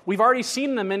formula. We've already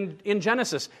seen them in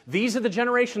Genesis. These are the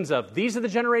generations of, these are the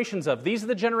generations of, these are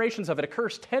the generations of. It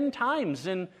occurs 10 times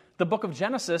in the book of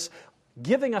Genesis,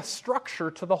 giving a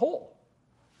structure to the whole.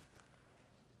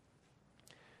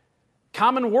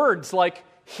 Common words like,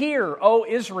 "Hear, O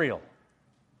Israel."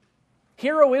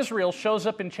 "Hear, O Israel" shows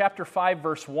up in chapter 5,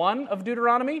 verse 1 of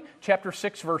Deuteronomy, chapter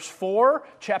 6, verse 4,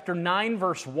 chapter 9,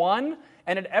 verse 1,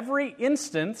 and at every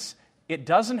instance, it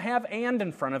doesn't have "and"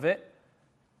 in front of it,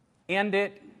 and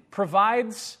it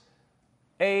provides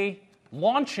a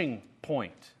launching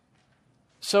point.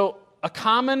 So, a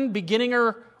common beginning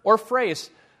or phrase,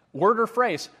 word or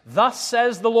phrase, "Thus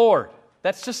says the Lord."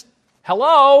 That's just,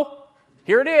 hello,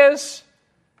 here it is.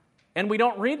 And we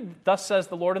don't read "Thus says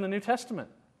the Lord" in the New Testament.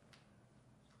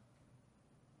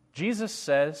 Jesus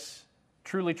says,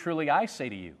 "Truly, truly, I say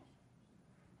to you."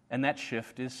 And that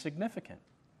shift is significant.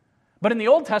 But in the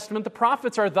Old Testament, the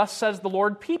prophets are "Thus says the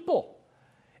Lord" people.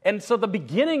 And so the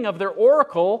beginning of their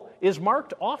oracle is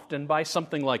marked often by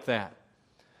something like that.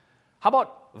 How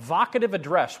about vocative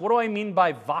address? What do I mean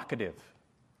by vocative?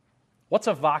 What's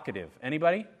a vocative?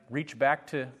 Anybody? Reach back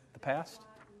to the past.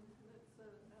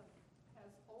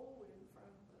 Has "O" in front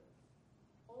of it.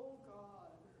 "Oh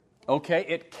God." Okay,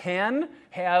 it can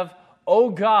have "Oh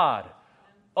God,"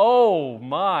 "Oh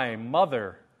my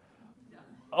mother."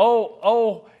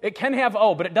 Oh, it can have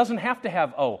 "oh," but it doesn't have to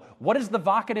have "oh." What is the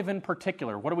vocative in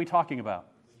particular? What are we talking about?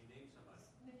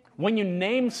 When you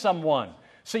name someone.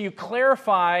 So you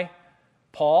clarify,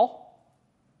 Paul,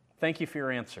 thank you for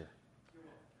your answer.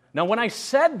 Now, when I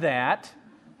said that,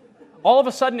 all of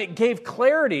a sudden it gave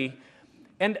clarity,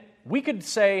 and we could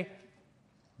say,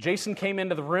 Jason came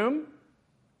into the room,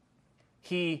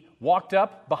 he walked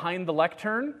up behind the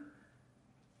lectern,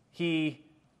 he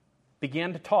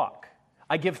began to talk.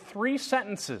 I give 3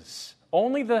 sentences.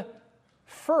 Only the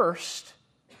first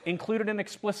included an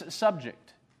explicit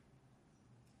subject.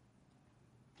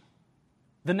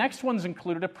 The next one's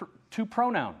included 2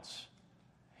 pronouns.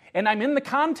 And I'm in the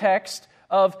context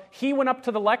of he went up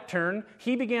to the lectern,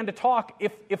 he began to talk.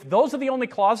 If those are the only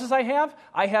clauses I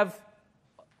have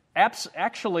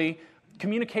actually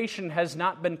communication has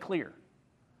not been clear.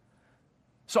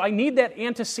 So I need that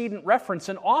antecedent reference,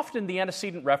 and often the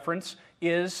antecedent reference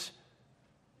is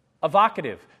a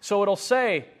vocative. So it'll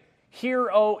say, "Hear,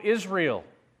 O Israel,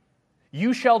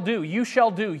 you shall do, you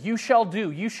shall do, you shall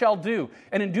do, you shall do."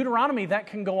 And in Deuteronomy, that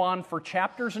can go on for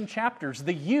chapters and chapters,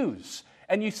 the yous.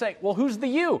 And you say, well, who's the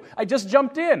you? I just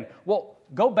jumped in. Well,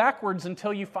 go backwards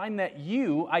until you find that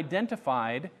you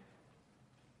identified,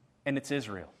 and it's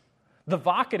Israel. The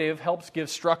vocative helps give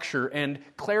structure and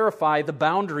clarify the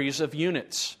boundaries of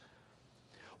units.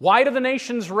 Why do the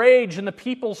nations rage and the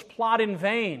peoples plot in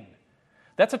vain?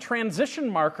 That's a transition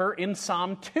marker in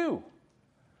Psalm 2.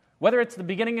 Whether it's the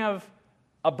beginning of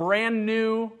a brand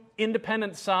new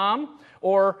independent psalm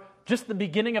or just the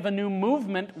beginning of a new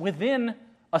movement within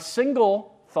a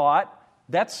single thought,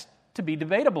 that's to be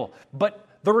debatable. But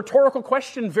the rhetorical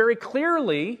question very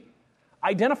clearly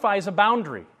identifies a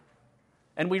boundary,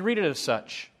 and we read it as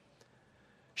such.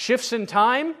 Shifts in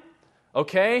time,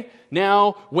 okay?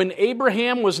 Now, when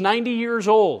Abraham was 90 years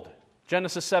old,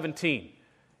 Genesis 17,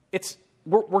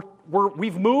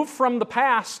 we've moved from the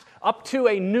past up to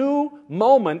a new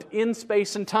moment in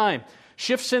space and time.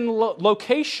 Shifts in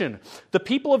location. The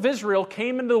people of Israel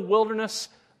came into the wilderness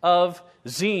of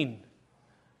Zin.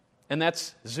 And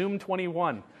that's Zoom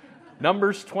 21.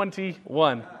 Numbers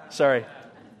 21. Sorry.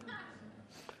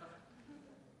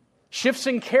 Shifts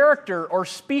in character or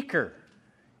speaker.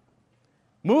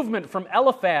 Movement from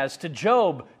Eliphaz to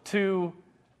Job to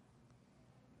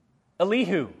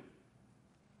Elihu.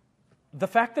 The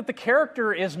fact that the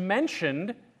character is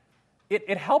mentioned,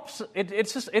 it helps.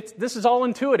 This is all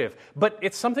intuitive, but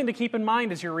it's something to keep in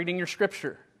mind as you're reading your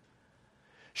scripture.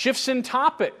 Shifts in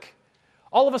topic.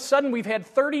 All of a sudden, we've had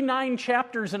 39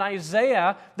 chapters in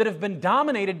Isaiah that have been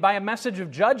dominated by a message of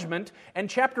judgment, and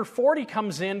chapter 40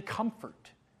 comes in,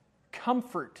 comfort.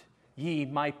 Comfort ye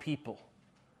my people.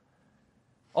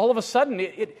 All of a sudden,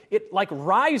 it like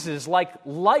rises like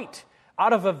light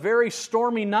out of a very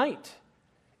stormy night.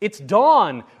 It's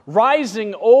dawn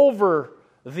rising over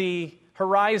the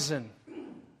horizon.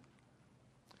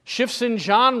 Shifts in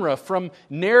genre from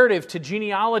narrative to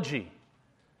genealogy.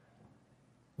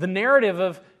 The narrative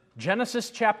of Genesis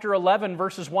chapter 11,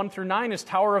 verses 1 through 9 is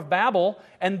Tower of Babel,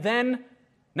 and then,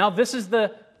 now this is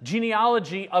the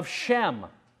genealogy of Shem.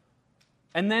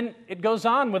 And then it goes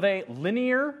on with a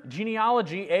linear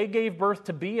genealogy. A gave birth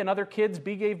to B and other kids.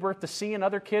 B gave birth to C and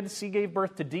other kids. C gave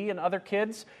birth to D and other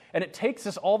kids. And it takes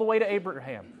us all the way to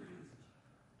Abraham.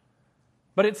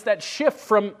 But it's that shift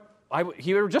from,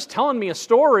 you were just telling me a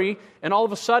story, and all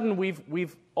of a sudden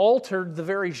we've altered the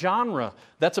very genre.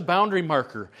 That's a boundary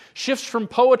marker. Shifts from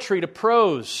poetry to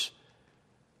prose.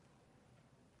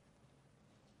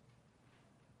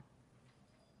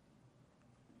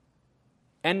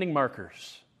 Ending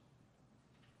markers.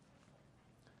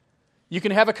 You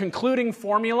can have a concluding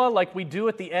formula like we do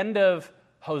at the end of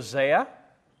Hosea.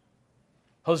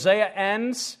 Hosea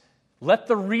ends, let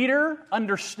the reader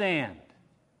understand.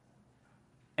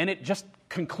 And it just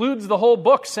concludes the whole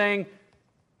book saying,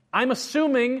 I'm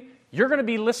assuming you're going to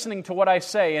be listening to what I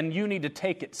say and you need to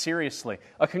take it seriously.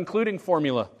 A concluding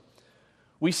formula.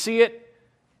 We see it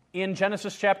in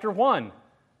Genesis chapter 1.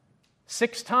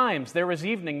 6 times there was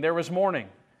evening, there was morning.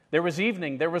 There was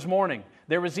evening, there was morning.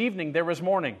 There was evening, there was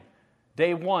morning.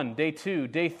 Day 1, day 2,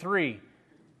 day 3.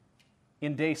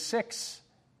 In day 6,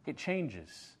 it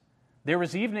changes. There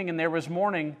was evening and there was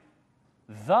morning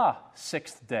the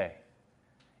 6th day.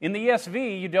 In the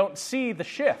ESV, you don't see the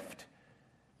shift.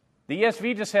 The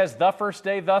ESV just has the first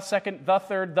day, the second, the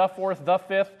third, the fourth, the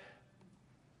fifth.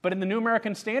 But in the New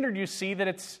American Standard, you see that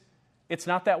it's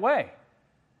not that way.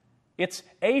 It's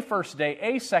a first day,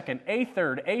 a second, a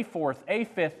third, a fourth, a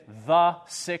fifth, the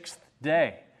 6th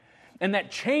day. And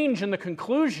that change in the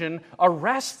conclusion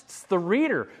arrests the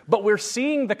reader. But we're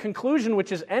seeing the conclusion,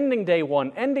 which is ending day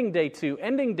 1, ending day 2,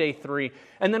 ending day 3.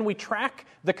 And then we track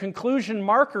the conclusion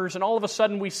markers, and all of a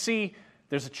sudden we see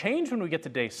there's a change when we get to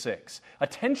day 6.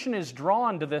 Attention is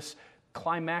drawn to this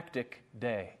climactic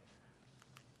day.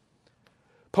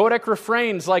 Poetic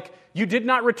refrains like, you did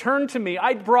not return to me.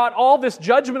 I brought all this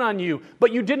judgment on you,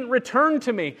 but you didn't return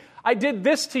to me. I did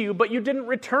this to you, but you didn't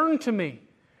return to me.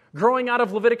 Growing out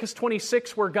of Leviticus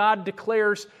 26, where God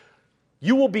declares,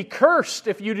 you will be cursed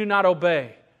if you do not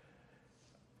obey.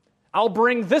 I'll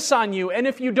bring this on you, and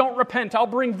if you don't repent, I'll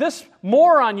bring this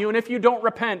more on you, and if you don't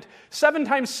repent. 7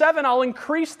 times 7, I'll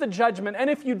increase the judgment, and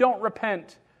if you don't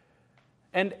repent.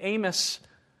 And Amos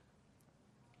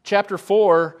chapter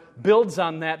 4 builds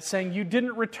on that, saying, you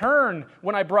didn't return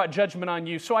when I brought judgment on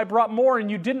you, so I brought more, and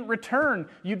you didn't return.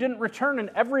 You didn't return, and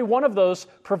every one of those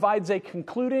provides a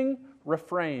concluding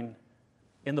refrain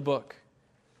in the book.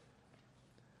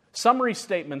 Summary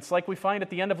statements like we find at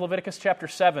the end of Leviticus chapter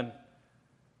 7.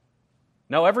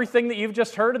 Now, everything that you've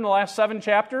just heard in the last 7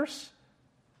 chapters,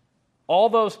 all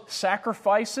those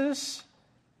sacrifices,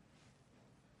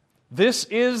 this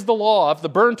is the law of the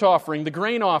burnt offering, the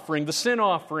grain offering, the sin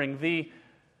offering, the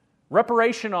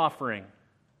reparation offering.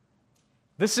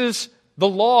 This is the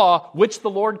law which the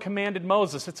Lord commanded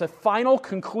Moses. It's a final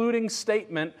concluding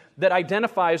statement that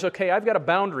identifies, okay, I've got a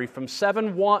boundary from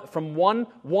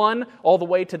 1:1 all the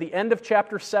way to the end of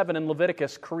chapter 7 in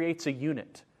Leviticus creates a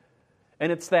unit.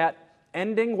 And it's that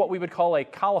ending, what we would call a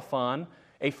colophon,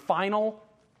 a final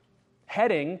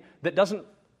heading that doesn't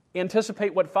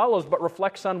anticipate what follows but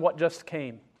reflects on what just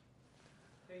came.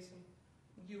 Jason,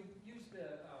 you used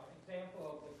the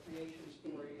example of the creation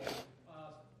story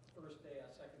of first day,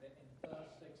 second day, and the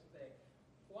 6th day.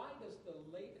 Why does the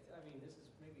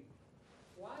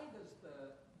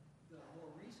more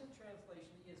recent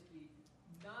translation, ESV,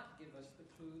 not give us the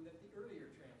clue that the earlier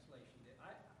translation did?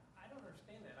 I don't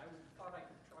understand that. I thought I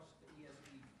could trust the ESV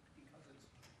because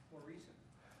it's more recent.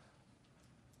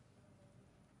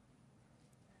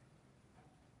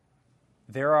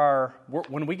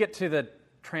 When we get to the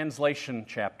translation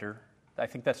chapter, I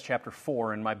think that's chapter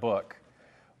 4 in my book,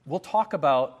 we'll talk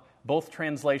about both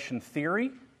translation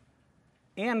theory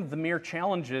and the mere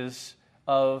challenges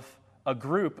of a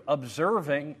group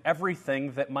observing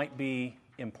everything that might be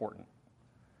important.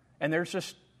 And there's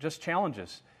just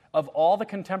challenges. Of all the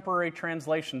contemporary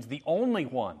translations, the only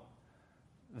one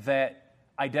that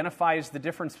identifies the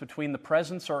difference between the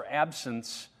presence or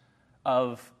absence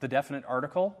of the definite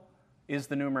article is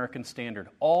the New American Standard.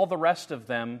 All the rest of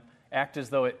them act as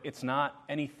though it's not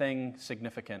anything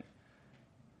significant.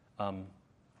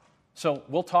 So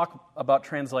we'll talk about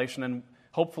translation, and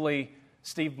hopefully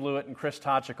Steve Blewett and Chris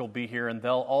Tochik will be here, and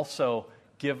they'll also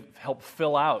help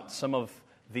fill out some of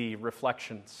the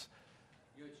reflections.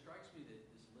 It strikes me that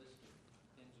this list of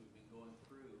things we've been going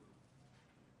through,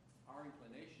 our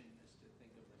inclination is to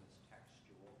think of them as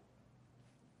textual,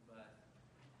 but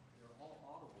they're all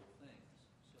audible things.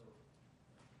 So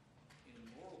in an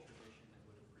oral tradition that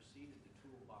would have preceded the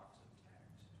toolbox of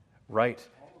text, Right.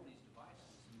 all of these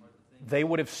devices are the things They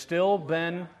would have still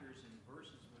been... chapters and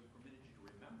verses would have permitted you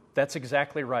to remember. That's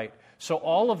exactly right. So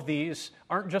all of these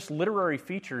aren't just literary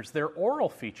features, they're oral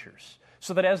features.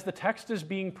 So that as the text is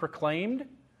being proclaimed,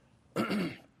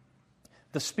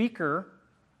 the speaker,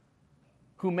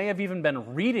 who may have even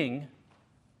been reading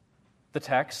the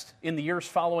text in the years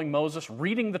following Moses,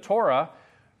 reading the Torah,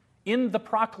 in the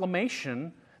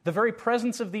proclamation, the very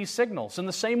presence of these signals. In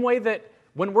the same way that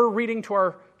when we're reading to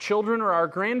our children or our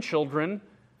grandchildren,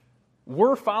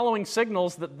 we're following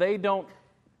signals that they don't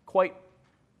quite.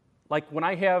 Like when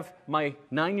I have my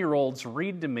 9-year-olds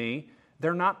read to me,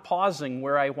 they're not pausing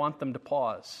where I want them to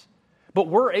pause. But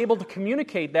we're able to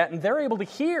communicate that, and they're able to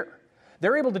hear.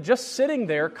 They're able to just sitting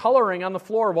there coloring on the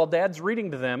floor while Dad's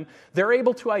reading to them. They're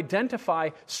able to identify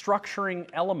structuring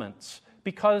elements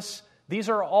because these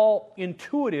are all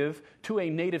intuitive to a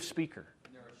native speaker.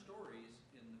 And there are stories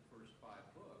in the first 5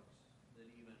 books that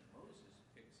even Moses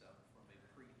picks up from a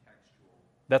pretextual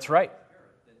That's right. era,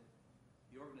 that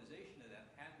the organization of that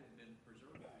had to have been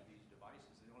preserved through these devices,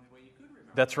 the only way you could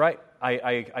remember. That's right.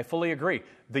 I fully agree.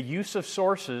 The use of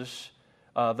sources,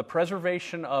 the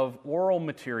preservation of oral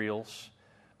materials,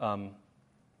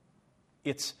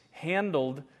 it's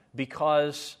handled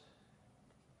because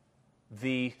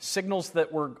the signals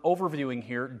that we're overviewing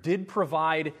here did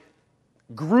provide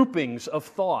groupings of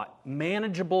thought,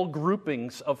 manageable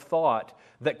groupings of thought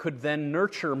that could then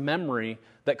nurture memory,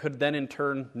 that could then in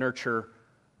turn nurture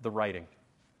the writing.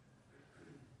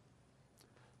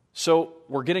 So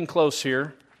we're getting close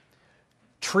here.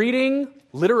 Treating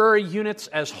literary units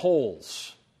as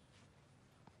wholes.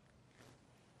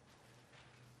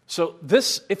 So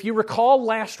this, if you recall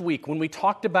last week when we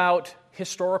talked about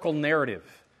historical narrative,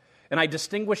 and I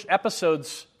distinguished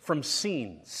episodes from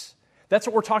scenes, that's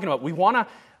what we're talking about. We want to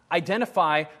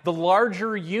identify the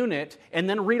larger unit and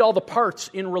then read all the parts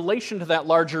in relation to that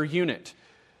larger unit.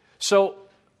 So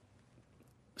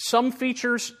some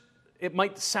features, it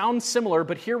might sound similar,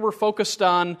 but here we're focused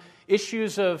on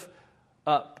issues of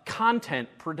content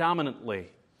predominantly.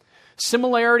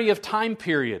 Similarity of time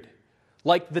period,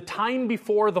 like the time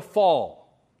before the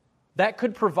fall. That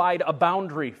could provide a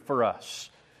boundary for us.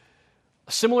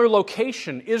 A similar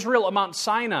location, Israel at Mount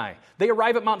Sinai. They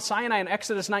arrive at Mount Sinai in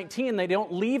Exodus 19, they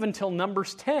don't leave until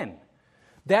Numbers 10.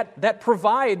 That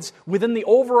provides, within the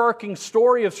overarching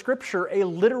story of Scripture, a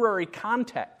literary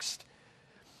context.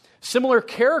 Similar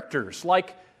characters,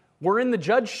 like we're in the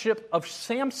judgeship of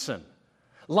Samson.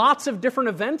 Lots of different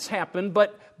events happen,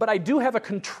 but I do have a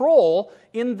control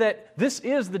in that this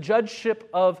is the judgeship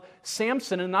of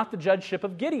Samson and not the judgeship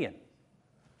of Gideon.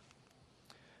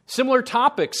 Similar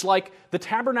topics like the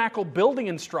tabernacle building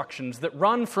instructions that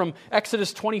run from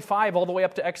Exodus 25 all the way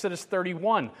up to Exodus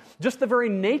 31. Just the very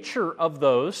nature of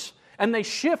those, and they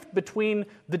shift between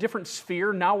the different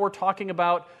sphere. Now we're talking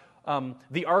about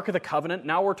the Ark of the Covenant.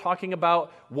 Now we're talking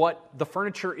about what the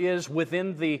furniture is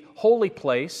within the holy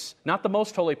place, not the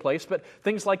most holy place, but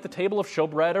things like the table of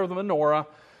showbread or the menorah.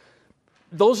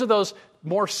 Those are those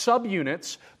more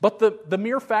subunits, but the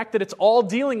mere fact that it's all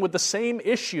dealing with the same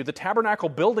issue, the tabernacle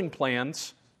building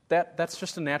plans, that's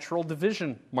just a natural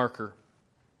division marker.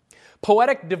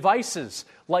 Poetic devices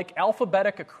like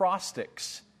alphabetic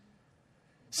acrostics.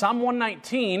 Psalm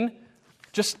 119,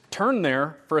 just turn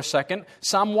there for a second.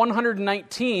 Psalm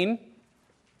 119,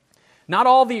 not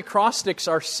all the acrostics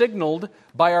are signaled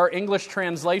by our English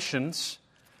translations,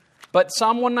 but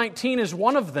Psalm 119 is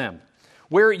one of them,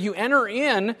 where you enter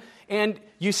in and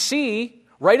you see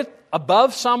right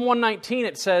above Psalm 119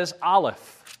 it says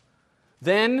Aleph.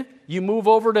 Then you move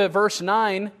over to verse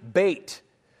 9, Beit.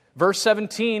 Verse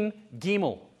 17,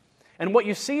 Gimel. And what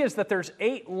you see is that there's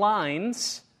 8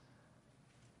 lines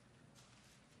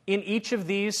in each of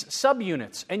these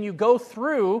subunits. And you go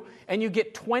through and you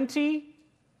get 22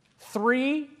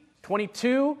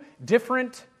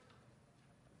 different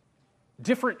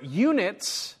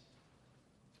units,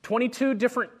 22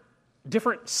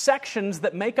 different sections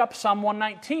that make up Psalm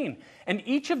 119. And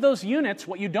each of those units,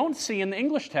 what you don't see in the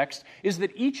English text, is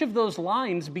that each of those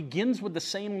lines begins with the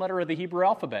same letter of the Hebrew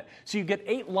alphabet. So you get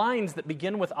 8 lines that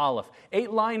begin with Aleph,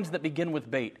 8 lines that begin with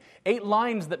Beit, 8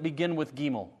 lines that begin with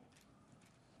Gimel.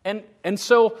 And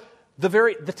so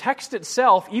the text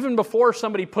itself, even before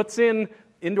somebody puts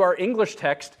into our English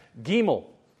text, Gimel,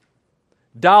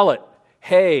 Dalet,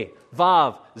 Hey,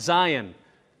 Vav, Zion.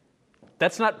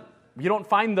 You don't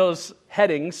find those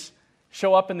headings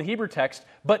show up in the Hebrew text,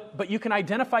 but you can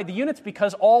identify the units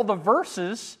because all the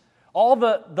verses, all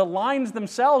the lines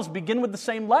themselves begin with the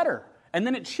same letter, and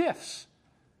then it shifts.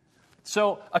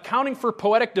 So accounting for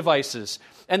poetic devices,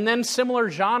 and then similar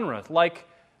genre, like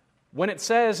when it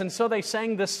says, and so they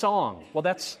sang this song. Well,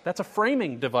 that's a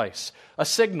framing device, a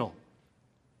signal.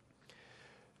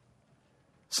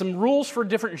 Some rules for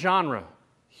different genre.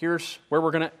 Here's where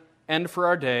we're going to end for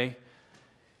our day.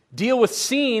 Deal with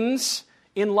scenes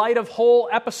in light of whole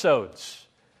episodes.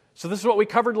 So this is what we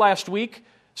covered last week,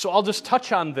 so I'll just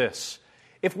touch on this.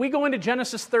 If we go into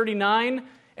Genesis 39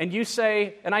 and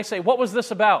I say, what was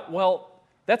this about? Well,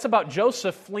 that's about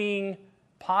Joseph fleeing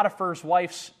Potiphar's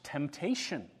wife's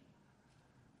temptation.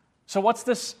 So what's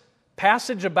this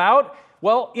passage about?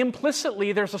 Well,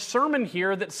 implicitly, there's a sermon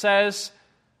here that says,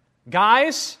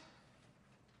 guys,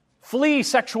 flee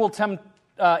sexual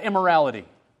immorality.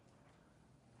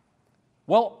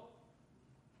 Well,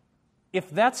 if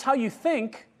that's how you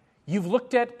think, you've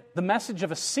looked at the message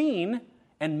of a scene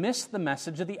and missed the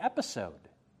message of the episode.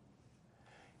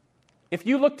 If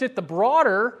you looked at the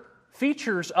broader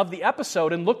features of the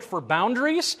episode and looked for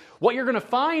boundaries, what you're going to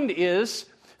find is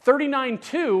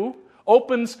 39:2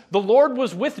 opens, the Lord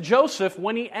was with Joseph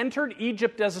when he entered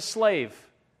Egypt as a slave.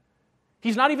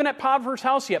 He's not even at Potiphar's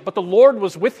house yet, but the Lord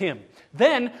was with him.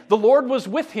 Then the Lord was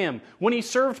with him when he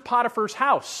served Potiphar's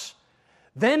house.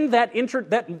 Then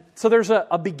so there's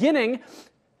a beginning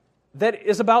that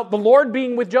is about the Lord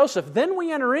being with Joseph. Then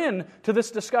we enter into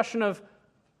this discussion of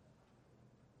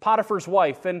Potiphar's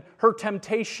wife and her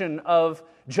temptation of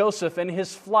Joseph and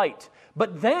his flight.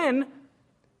 But then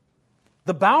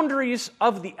the boundaries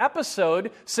of the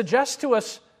episode suggest to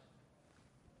us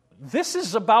this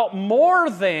is about more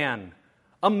than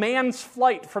a man's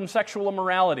flight from sexual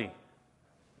immorality.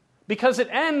 Because it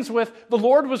ends with, the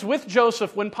Lord was with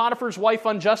Joseph when Potiphar's wife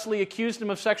unjustly accused him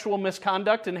of sexual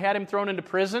misconduct and had him thrown into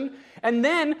prison. And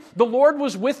then the Lord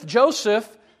was with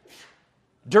Joseph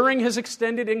during his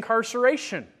extended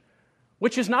incarceration,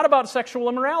 which is not about sexual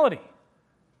immorality.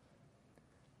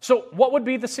 So what would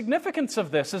be the significance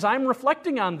of this as I'm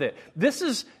reflecting on this? This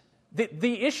is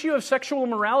the issue of sexual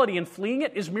immorality and fleeing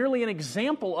it is merely an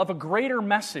example of a greater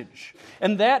message.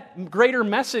 And that greater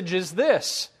message is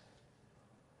this.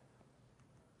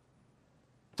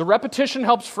 The repetition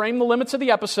helps frame the limits of the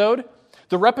episode.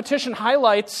 The repetition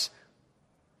highlights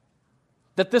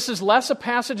that this is less a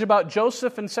passage about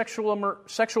Joseph and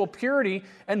sexual purity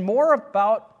and more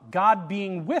about God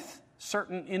being with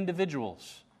certain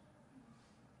individuals.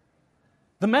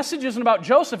 The message isn't about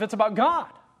Joseph, it's about God.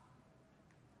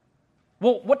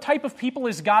 Well, what type of people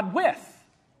is God with?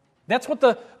 That's what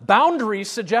the boundaries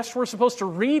suggest we're supposed to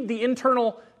read the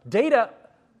internal data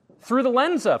through the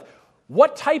lens of.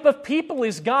 What type of people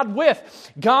is God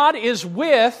with? God is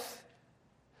with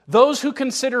those who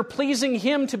consider pleasing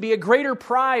Him to be a greater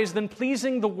prize than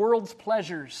pleasing the world's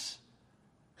pleasures.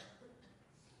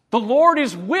 The Lord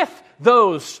is with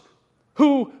those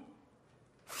who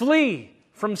flee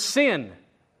from sin,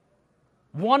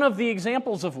 one of the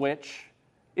examples of which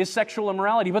is sexual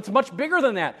immorality. But it's much bigger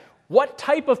than that. What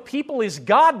type of people is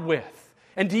God with?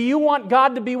 And do you want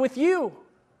God to be with you?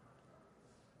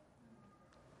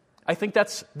 I think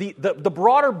that's the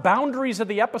broader boundaries of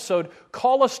the episode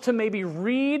call us to maybe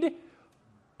read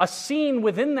a scene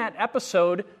within that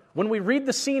episode. When we read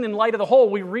the scene in light of the whole,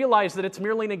 we realize that it's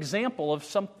merely an example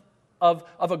of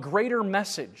a greater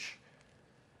message.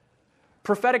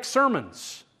 Prophetic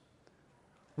sermons.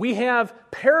 We have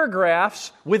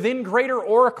paragraphs within greater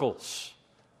oracles.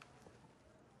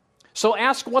 So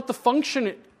ask what the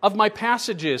function of my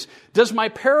passage is. Does my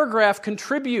paragraph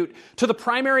contribute to the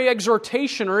primary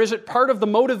exhortation, or is it part of the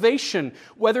motivation,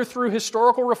 whether through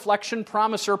historical reflection,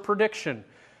 promise, or prediction?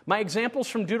 My examples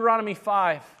from Deuteronomy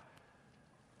 5.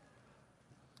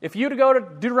 If you go to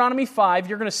Deuteronomy 5,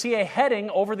 you're going to see a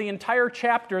heading over the entire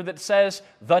chapter that says,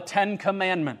 the 10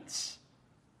 Commandments.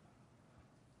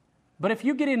 But if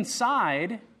you get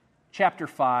inside chapter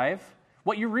 5,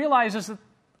 what you realize is that,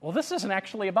 well, this isn't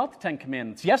actually about the 10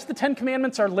 Commandments. Yes, the 10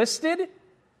 Commandments are listed,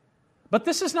 but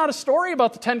this is not a story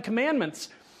about the 10 Commandments.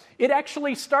 It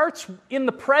actually starts in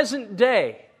the present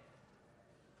day.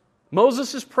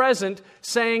 Moses is present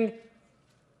saying,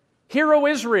 Hear, O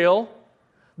Israel,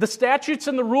 the statutes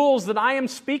and the rules that I am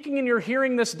speaking in your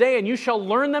hearing this day, and you shall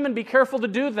learn them and be careful to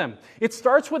do them. It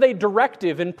starts with a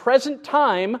directive in present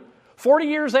time, 40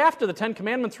 years after the 10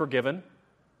 Commandments were given.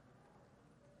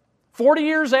 40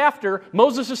 years after,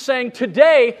 Moses is saying,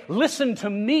 today, listen to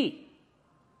me.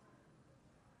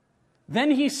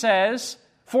 Then he says,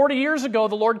 40 years ago,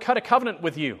 the Lord cut a covenant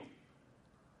with you.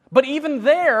 But even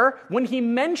there, when he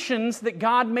mentions that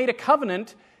God made a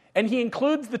covenant, and he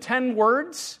includes the 10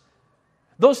 words,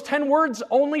 those 10 words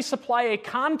only supply a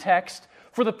context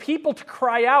for the people to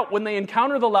cry out when they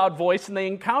encounter the loud voice and they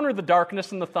encounter the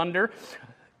darkness and the thunder.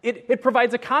 It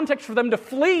provides a context for them to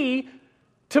flee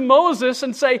to Moses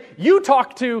and say, you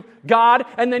talk to God,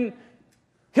 and then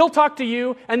he'll talk to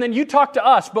you, and then you talk to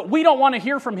us, but we don't want to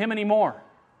hear from him anymore.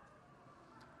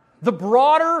 The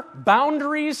broader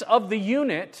boundaries of the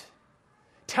unit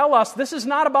tell us this is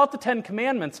not about the 10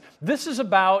 Commandments. This is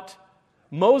about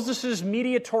Moses'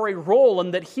 mediatory role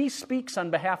and that he speaks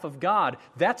on behalf of God.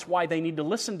 That's why they need to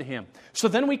listen to him. So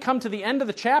then we come to the end of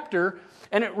the chapter,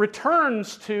 and it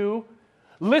returns to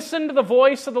listen to the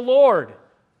voice of the Lord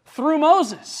through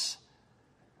Moses.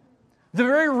 The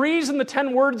very reason the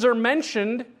 10 words are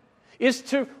mentioned is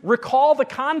to recall the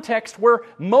context where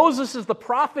Moses as the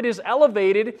prophet is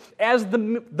elevated as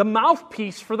the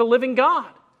mouthpiece for the living God.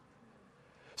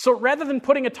 So rather than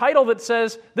putting a title that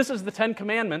says, this is the 10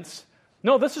 Commandments,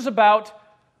 no, this is about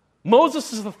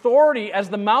Moses' authority as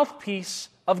the mouthpiece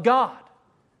of God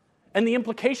and the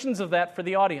implications of that for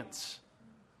the audience.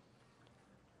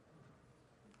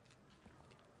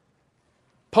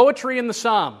 Poetry in the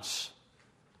Psalms.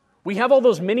 We have all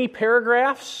those mini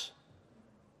paragraphs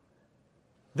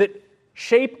that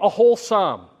shape a whole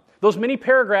psalm. Those mini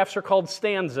paragraphs are called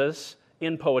stanzas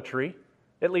in poetry.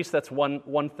 At least that's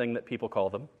one thing that people call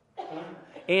them.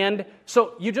 And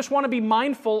so you just want to be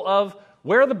mindful of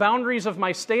where are the boundaries of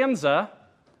my stanza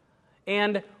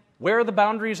and where are the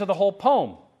boundaries of the whole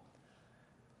poem.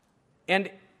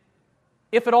 And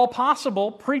if at all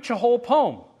possible, preach a whole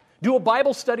poem. Do a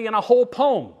Bible study on a whole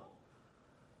poem.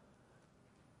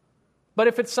 But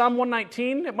if it's Psalm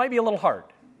 119, it might be a little hard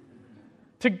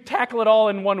to tackle it all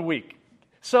in 1 week.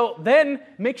 So then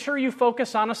make sure you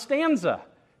focus on a stanza.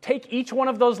 Take each one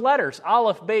of those letters,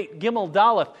 Aleph, Beit, Gimel,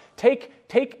 Daleth.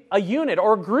 Take a unit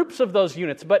or groups of those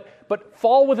units, but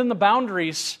fall within the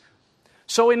boundaries.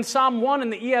 So in Psalm 1 in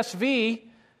the ESV,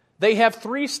 they have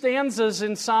 3 stanzas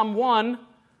in Psalm 1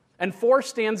 and 4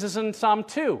 stanzas in Psalm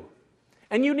 2.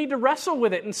 And you need to wrestle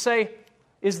with it and say,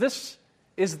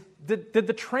 did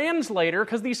the translator,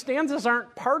 because these stanzas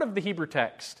aren't part of the Hebrew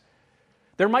text.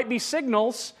 There might be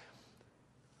signals,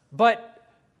 but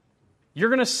you're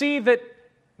going to see that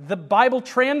the Bible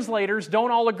translators don't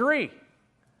all agree.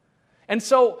 And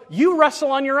so you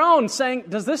wrestle on your own saying,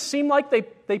 does this seem like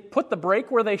they put the break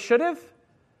where they should have?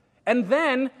 And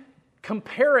then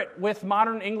compare it with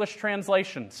modern English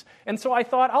translations. And so I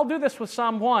thought, I'll do this with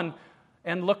Psalm 1,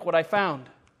 and look what I found.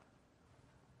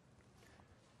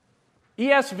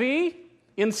 ESV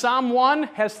in Psalm 1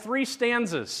 has 3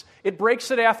 stanzas. It breaks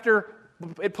it after,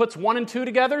 it puts 1 and 2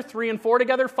 together, 3 and 4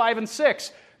 together, 5 and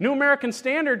 6. New American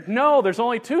Standard, no, there's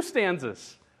only 2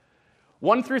 stanzas.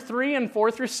 1 through 3 and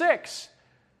 4 through 6.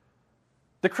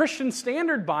 The Christian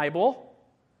Standard Bible,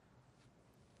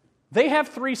 they have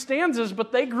 3 stanzas,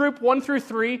 but they group 1 through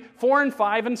 3, 4 and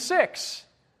 5 and 6.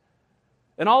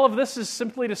 And all of this is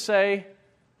simply to say,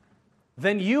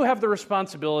 then you have the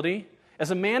responsibility as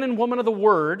a man and woman of the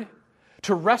Word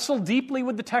to wrestle deeply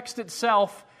with the text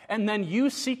itself, and then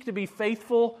you seek to be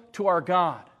faithful to our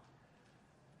God.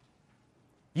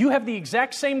 You have the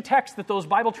exact same text that those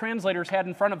Bible translators had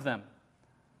in front of them.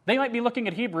 They might be looking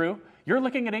at Hebrew, you're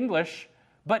looking at English,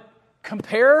 but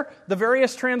compare the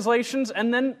various translations,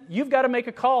 and then you've got to make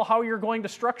a call how you're going to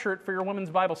structure it for your women's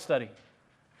Bible study.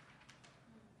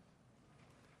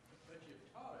 But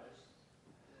you've taught us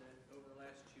that over the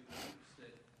last 2 weeks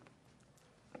that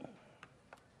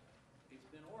it's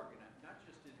been organized, not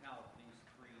just in how these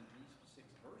 6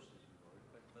 verses were,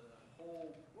 but the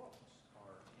whole books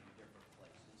are in different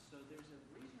places. So there's a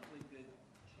reasonably good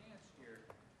chance here,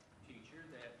 teacher,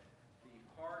 that the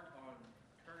part on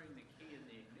turning the key in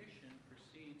the ignition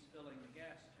precedes filling the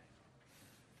gas tank.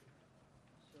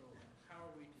 So how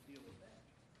are we to deal with that?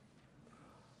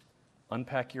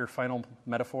 Unpack your final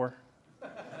metaphor. If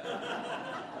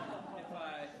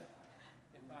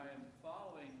I am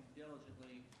following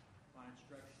diligently my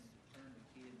instruction to turn the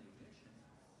key in the ignition,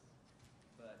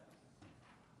 but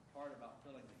part about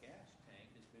filling the gas tank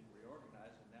has been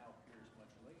reorganized and now appears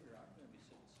much later, I'm going to be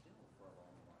sitting still for a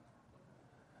long while.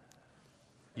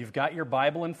 You've got your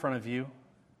Bible in front of you,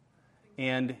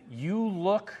 and you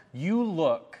look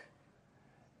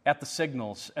at the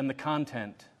signals and the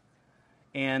content,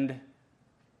 and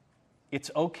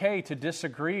it's okay to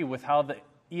disagree with how the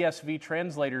ESV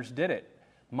translators did it.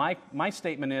 My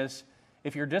statement is,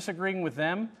 if you're disagreeing with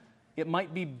them, it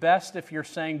might be best if you're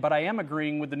saying, but I am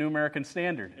agreeing with the New American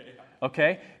Standard.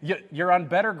 Okay? You're on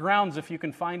better grounds if you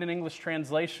can find an English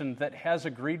translation that has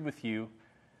agreed with you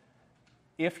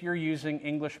if you're using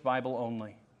English Bible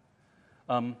only.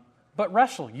 But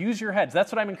wrestle, use your heads.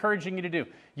 That's what I'm encouraging you to do.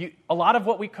 A lot of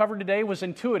what we covered today was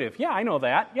intuitive. Yeah, I know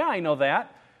that. Yeah, I know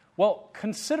that. Well,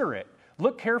 consider it.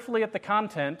 Look carefully at the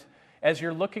content as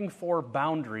you're looking for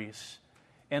boundaries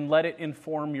and let it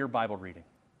inform your Bible reading.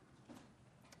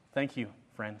 Thank you,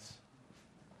 friends.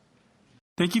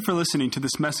 Thank you for listening to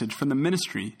this message from the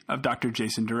ministry of Dr.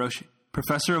 Jason DeRouchie,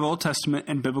 Professor of Old Testament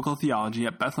and Biblical Theology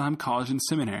at Bethlehem College and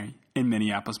Seminary in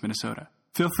Minneapolis, Minnesota.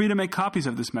 Feel free to make copies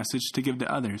of this message to give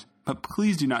to others, but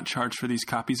please do not charge for these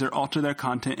copies or alter their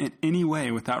content in any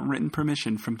way without written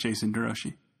permission from Jason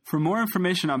DeRouchie. For more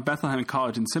information on Bethlehem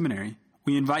College and Seminary,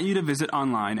 we invite you to visit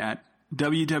online at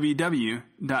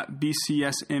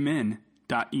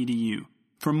www.bcsmn.edu.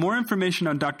 For more information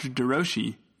on Dr.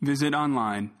 DeRouchie, visit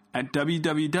online at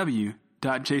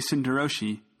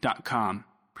www.jasonderouchie.com.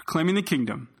 Proclaiming the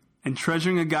kingdom and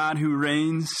treasuring a God who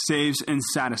reigns, saves, and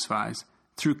satisfies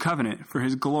through covenant for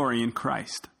his glory in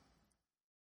Christ.